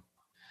phone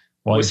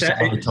while you sit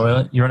on the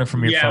toilet? You run it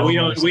from your phone?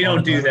 Yeah, we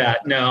don't do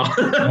that, no.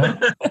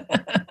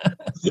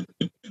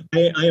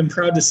 I am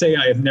proud to say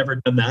I have never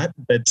done that,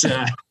 but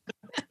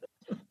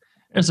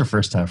there's a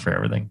first time for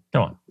everything.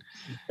 Go on.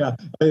 Yeah,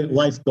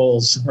 life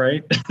goals,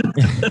 right?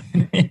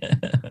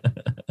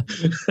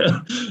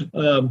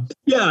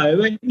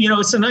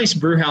 It's a nice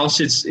brew house.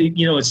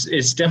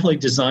 It's definitely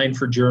designed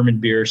for German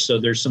beer, so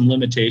there's some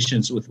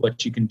limitations with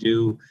what you can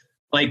do,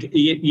 like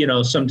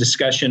some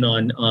discussion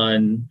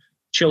on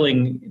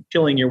chilling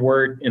your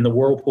wort in the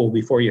whirlpool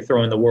before you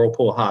throw in the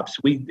whirlpool hops.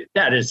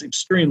 That is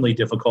extremely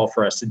difficult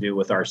for us to do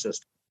with our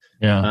system.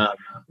 Yeah,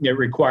 it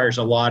requires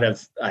a lot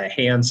of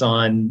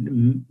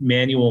hands-on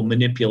manual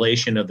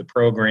manipulation of the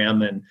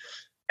program, and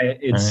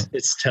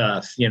it's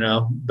tough,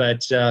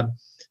 But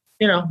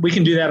we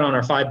can do that on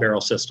our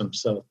 5-barrel system.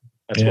 So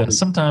that's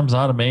sometimes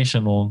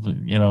automation will,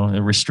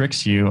 it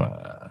restricts you.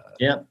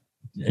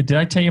 Did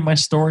I tell you my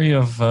story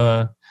of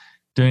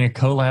doing a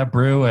collab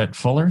brew at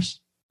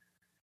Fuller's?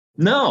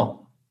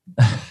 No.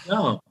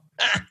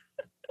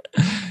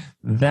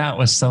 That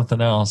was something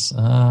else. Do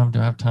I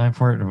have time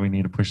for it, or do we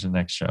need to push the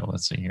next show?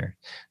 Let's see here.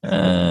 We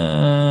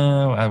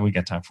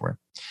got time for it.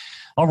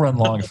 I'll run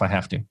long if I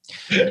have to.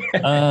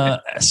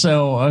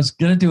 So I was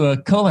going to do a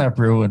collab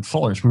brew in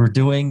Fuller's. We were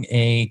doing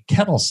a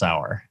kettle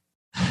sour.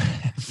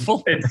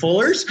 In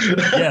Fuller's?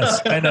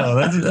 Yes, I know.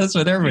 That's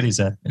what everybody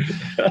said.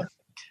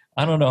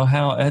 I don't know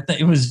how.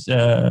 It was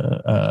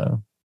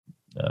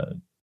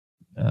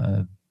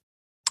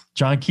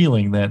John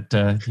Keeling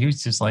that he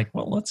was just like,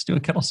 well, let's do a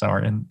kettle sour.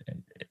 And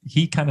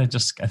he kind of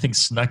just, I think,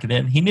 snuck it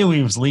in. He knew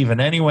he was leaving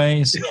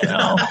anyways.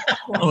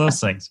 One of those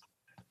things.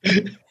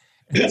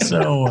 And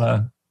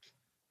so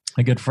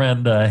my good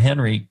friend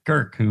Henry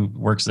Kirk, who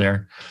works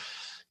there,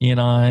 he and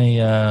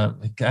I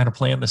kind of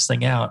planned this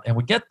thing out, and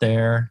we get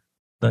there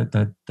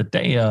the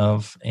day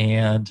of,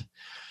 and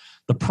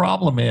the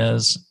problem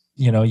is,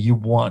 you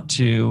want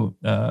to,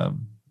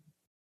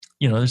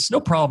 there's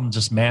no problem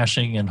just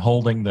mashing and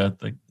holding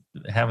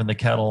having the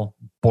kettle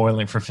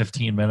boiling for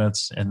 15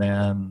 minutes, and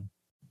then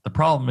the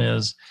problem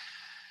is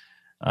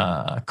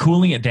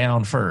cooling it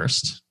down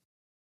first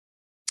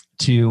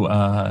to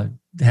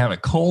have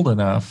it cold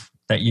enough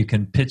that you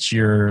can pitch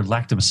your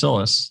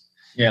lactobacillus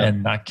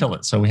and not kill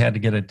it. So we had to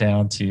get it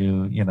down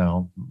to,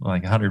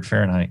 like 100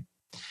 Fahrenheit.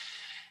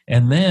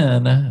 And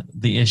then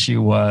the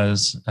issue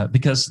was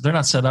because they're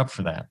not set up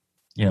for that,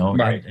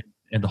 right.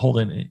 and to hold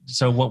it.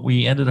 So what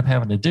we ended up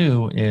having to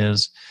do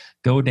is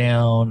go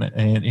down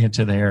and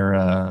into their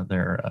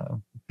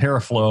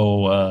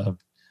Paraflow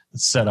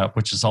setup,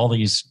 which is all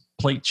these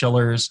plate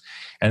chillers,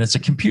 and it's a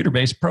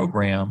computer-based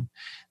program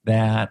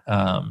that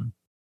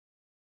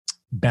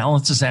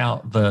balances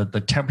out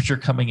the temperature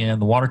coming in,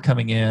 the water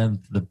coming in,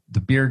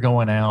 the beer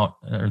going out,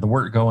 or the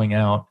wort going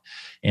out,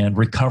 and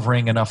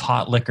recovering enough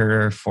hot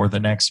liquor for the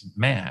next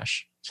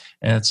mash.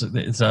 And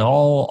it's an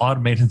all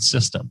automated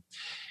system.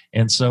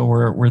 And so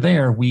we're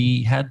there.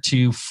 We had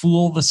to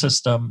fool the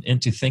system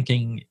into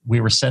thinking we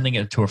were sending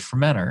it to a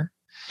fermenter,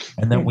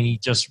 and then we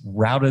just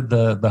routed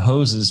the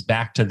hoses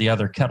back to the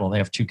other kettle. They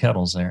have 2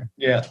 kettles there.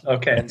 Yeah.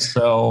 Okay. And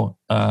so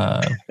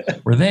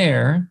we're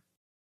there,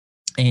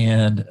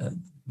 and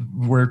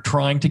we're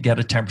trying to get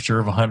a temperature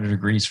of 100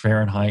 degrees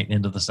Fahrenheit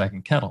into the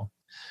second kettle.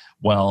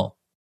 Well,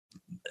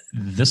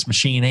 this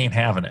machine ain't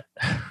having it,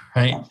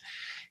 right?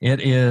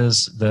 It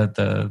is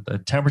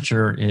the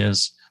temperature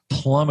is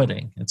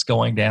plummeting. It's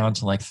going down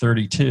to like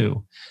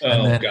 32,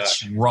 and then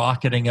it's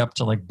rocketing up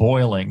to like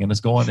boiling, and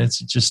it's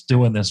just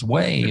doing this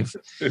wave.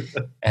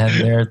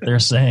 And they're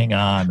saying,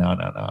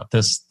 no,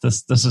 this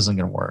isn't going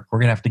to work. We're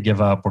going to have to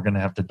give up. We're going to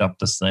have to dump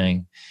this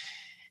thing.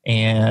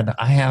 And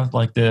I have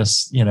like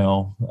this,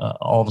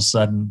 all of a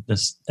sudden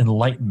this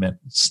enlightenment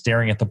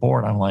staring at the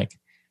board. I'm like,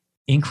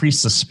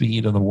 increase the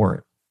speed of the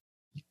wort.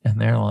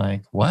 And they're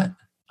like, what?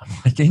 I'm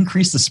like,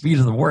 increase the speed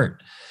of the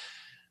wort.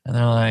 And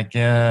they're like,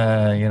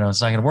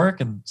 it's not going to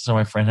work. And so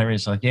my friend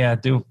Henry's like, yeah,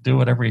 do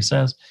whatever he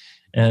says.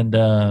 And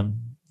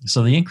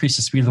so they increase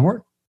the speed of the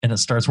wort, and it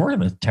starts working.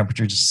 The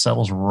temperature just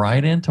settles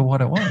right into what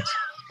it was.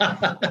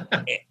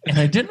 And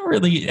I didn't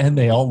really, and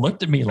they all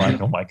looked at me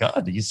like, oh my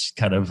God, he's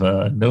kind of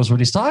knows what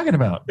he's talking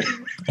about.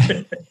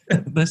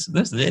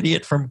 this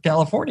idiot from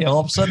California all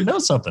of a sudden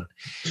knows something.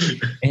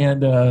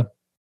 And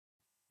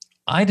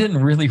I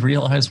didn't really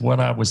realize what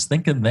I was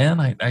thinking then.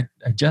 I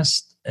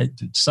just,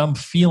 some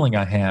feeling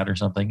I had or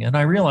something. And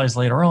I realized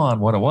later on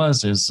what it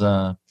was is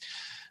the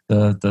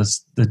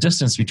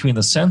distance between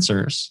the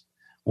sensors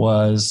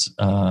was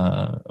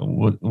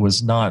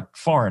not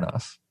far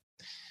enough.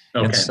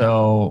 Okay. And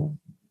so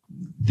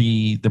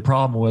the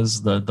problem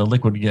was the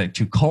liquid would get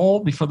too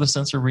cold before the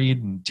sensor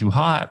read, and too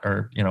hot,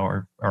 or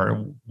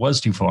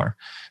was too far.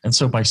 And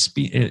so by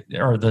speed,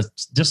 or the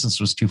distance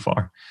was too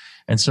far.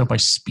 And so by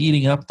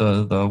speeding up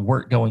the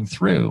wort going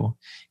through,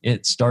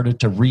 it started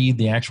to read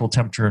the actual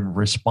temperature and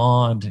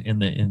respond in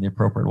the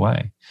appropriate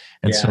way.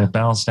 And so it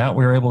balanced out.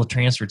 We were able to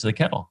transfer it to the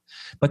kettle.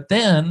 But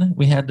then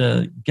we had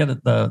to get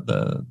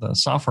the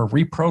software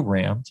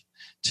reprogrammed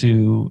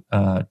to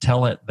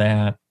tell it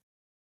that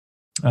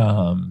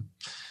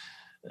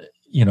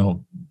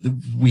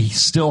we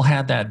still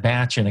had that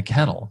batch in a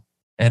kettle.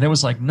 And it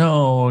was like,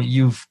 no,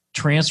 you've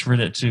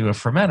transferred it to a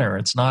fermenter.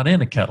 It's not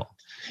in a kettle.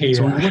 Yeah.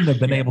 So we wouldn't have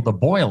been able to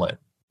boil it.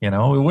 We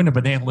wouldn't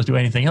have been able to do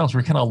anything else.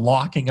 We're kind of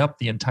locking up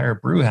the entire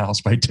brew house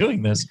by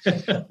doing this.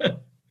 And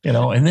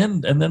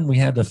then we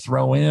had to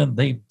throw in.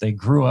 They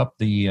grew up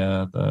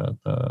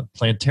the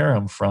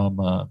plantarum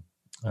from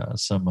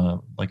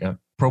some like a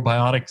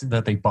probiotic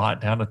that they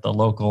bought down at the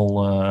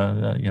local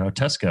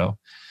Tesco,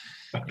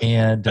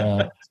 and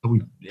so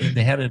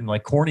they had it in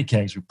like corny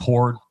kegs. We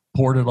poured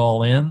it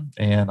all in,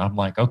 and I'm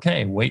like,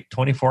 okay, wait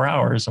 24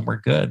 hours and we're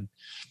good.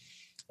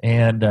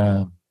 And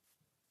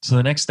so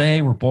the next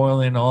day we're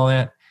boiling all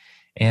that,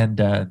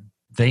 and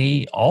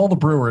all the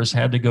brewers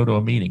had to go to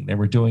a meeting. They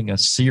were doing a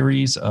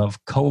series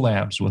of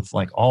collabs with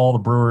like all the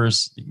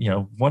brewers,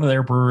 one of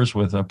their brewers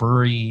with a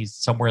brewery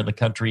somewhere in the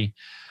country.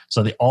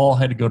 So they all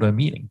had to go to a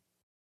meeting.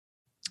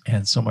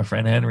 And so my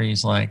friend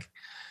Henry's like,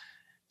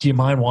 do you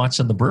mind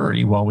watching the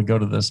brewery while we go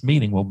to this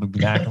meeting? We'll be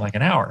back in like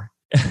an hour.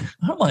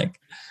 I'm like,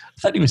 I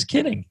thought he was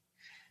kidding.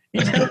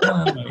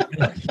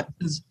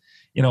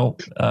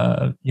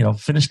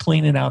 Finish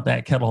cleaning out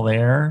that kettle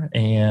there,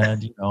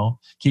 and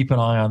keep an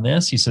eye on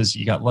this. He says,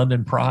 you got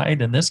London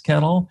Pride in this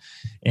kettle,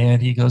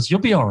 and he goes, you'll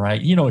be all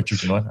right. You know what you're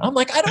doing. I'm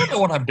like, I don't know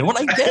what I'm doing.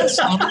 I guess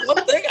on the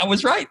one thing I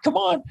was right. Come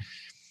on.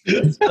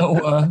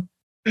 So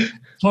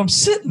I'm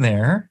sitting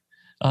there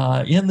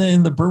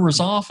in the brewer's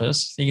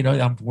office.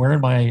 I'm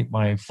wearing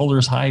my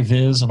Fuller's high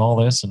vis and all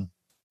this, and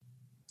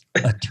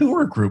a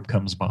tour group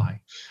comes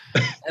by,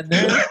 and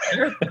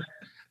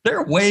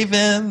they're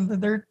waving,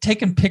 they're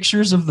taking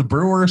pictures of the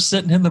brewer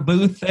sitting in the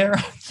booth there.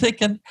 I'm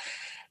thinking,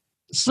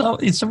 So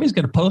somebody's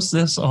going to post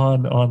this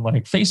on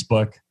like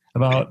Facebook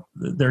about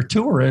their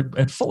tour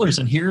at Fuller's,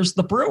 and here's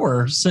the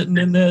brewer sitting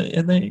in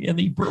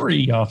the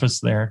brewery office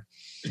there,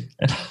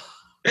 and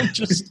I'm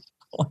just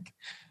like,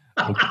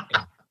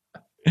 okay,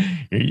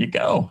 here you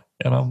go.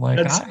 And I'm like,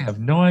 I have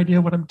no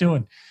idea what I'm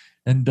doing.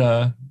 And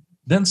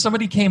then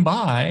somebody came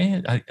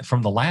by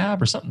from the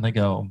lab or something. They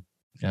go,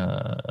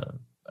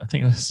 I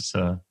think this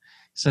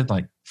said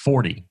like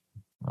 40.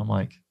 I'm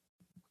like,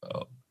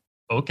 oh,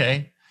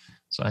 okay.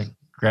 So I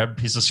grabbed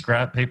a piece of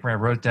scrap paper. I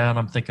wrote it down.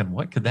 I'm thinking,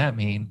 what could that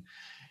mean?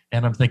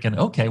 And I'm thinking,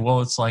 okay,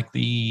 well, it's like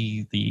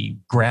the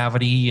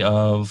gravity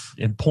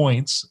in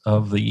points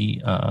of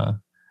the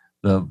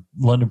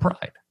London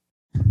Pride.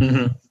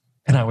 Mm-hmm.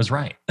 And I was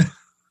right.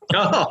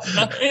 Oh,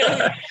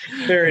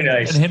 very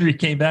nice. And Henry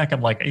came back.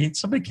 I'm like, hey,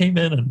 somebody came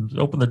in and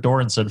opened the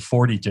door and said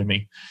 40 to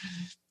me.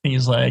 And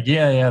he's like,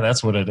 yeah,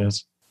 that's what it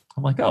is.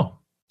 I'm like, oh.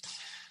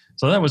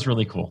 So that was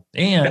really cool.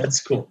 And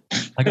that's cool.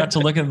 I got to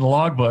look at the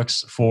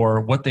logbooks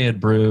for what they had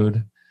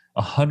brewed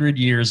 100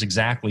 years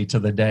exactly to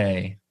the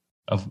day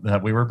of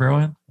that we were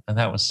brewing. And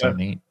that was so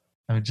neat.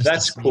 I mean, just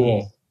that's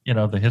cool. You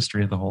know, the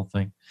history of the whole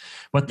thing.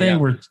 But they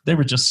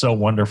were just so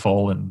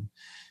wonderful, and,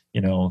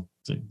 you know,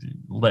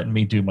 letting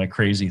me do my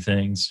crazy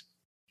things.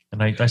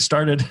 And I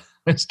started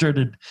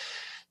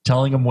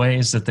telling them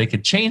ways that they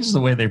could change the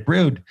way they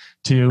brewed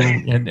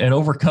and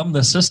overcome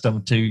the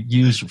system to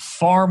use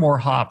far more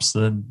hops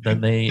than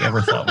they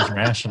ever thought was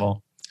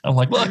rational. I'm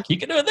like, look, you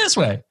can do it this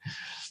way.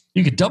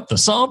 You could dump the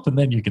sump, and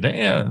then you could,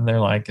 and they're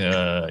like,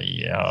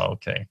 yeah,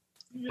 okay.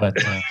 But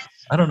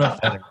I don't know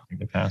if that ever came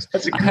to pass.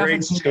 That's a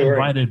great story. I haven't been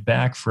invited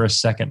back for a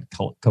second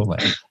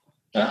collab.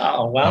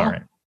 Oh, wow. All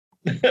right.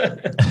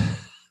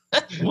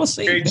 We'll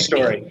see. Great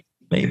story.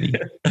 Maybe.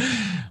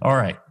 All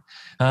right.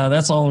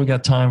 That's all we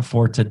got time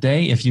for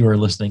today. If you are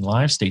listening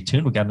live, stay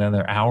tuned. We got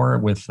another hour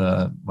with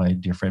my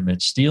dear friend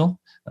Mitch Steele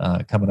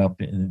coming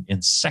up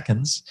in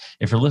seconds.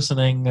 If you're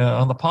listening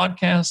on the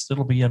podcast,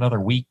 it'll be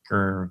another week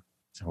or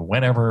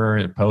whenever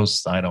it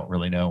posts. I don't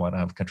really know. I don't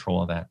have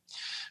control of that.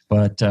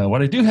 But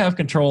what I do have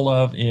control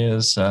of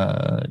is,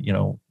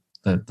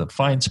 the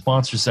fine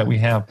sponsors that we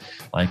have,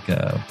 like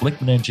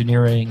Blickman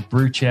Engineering,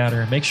 Brew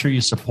Chatter. Make sure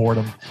you support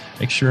them.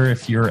 Make sure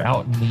if you're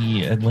out in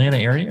the Atlanta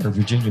area or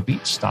Virginia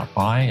Beach, stop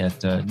by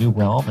at New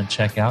Realm and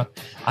check out.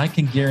 I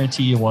can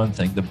guarantee you one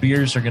thing. The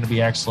beers are going to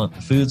be excellent.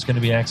 The food's going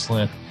to be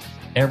excellent.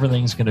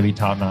 Everything's going to be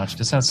top-notch,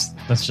 because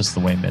that's just the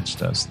way Mitch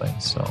does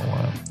things. So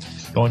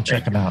go and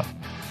check them out.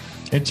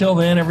 Until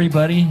then,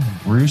 everybody,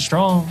 brew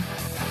strong.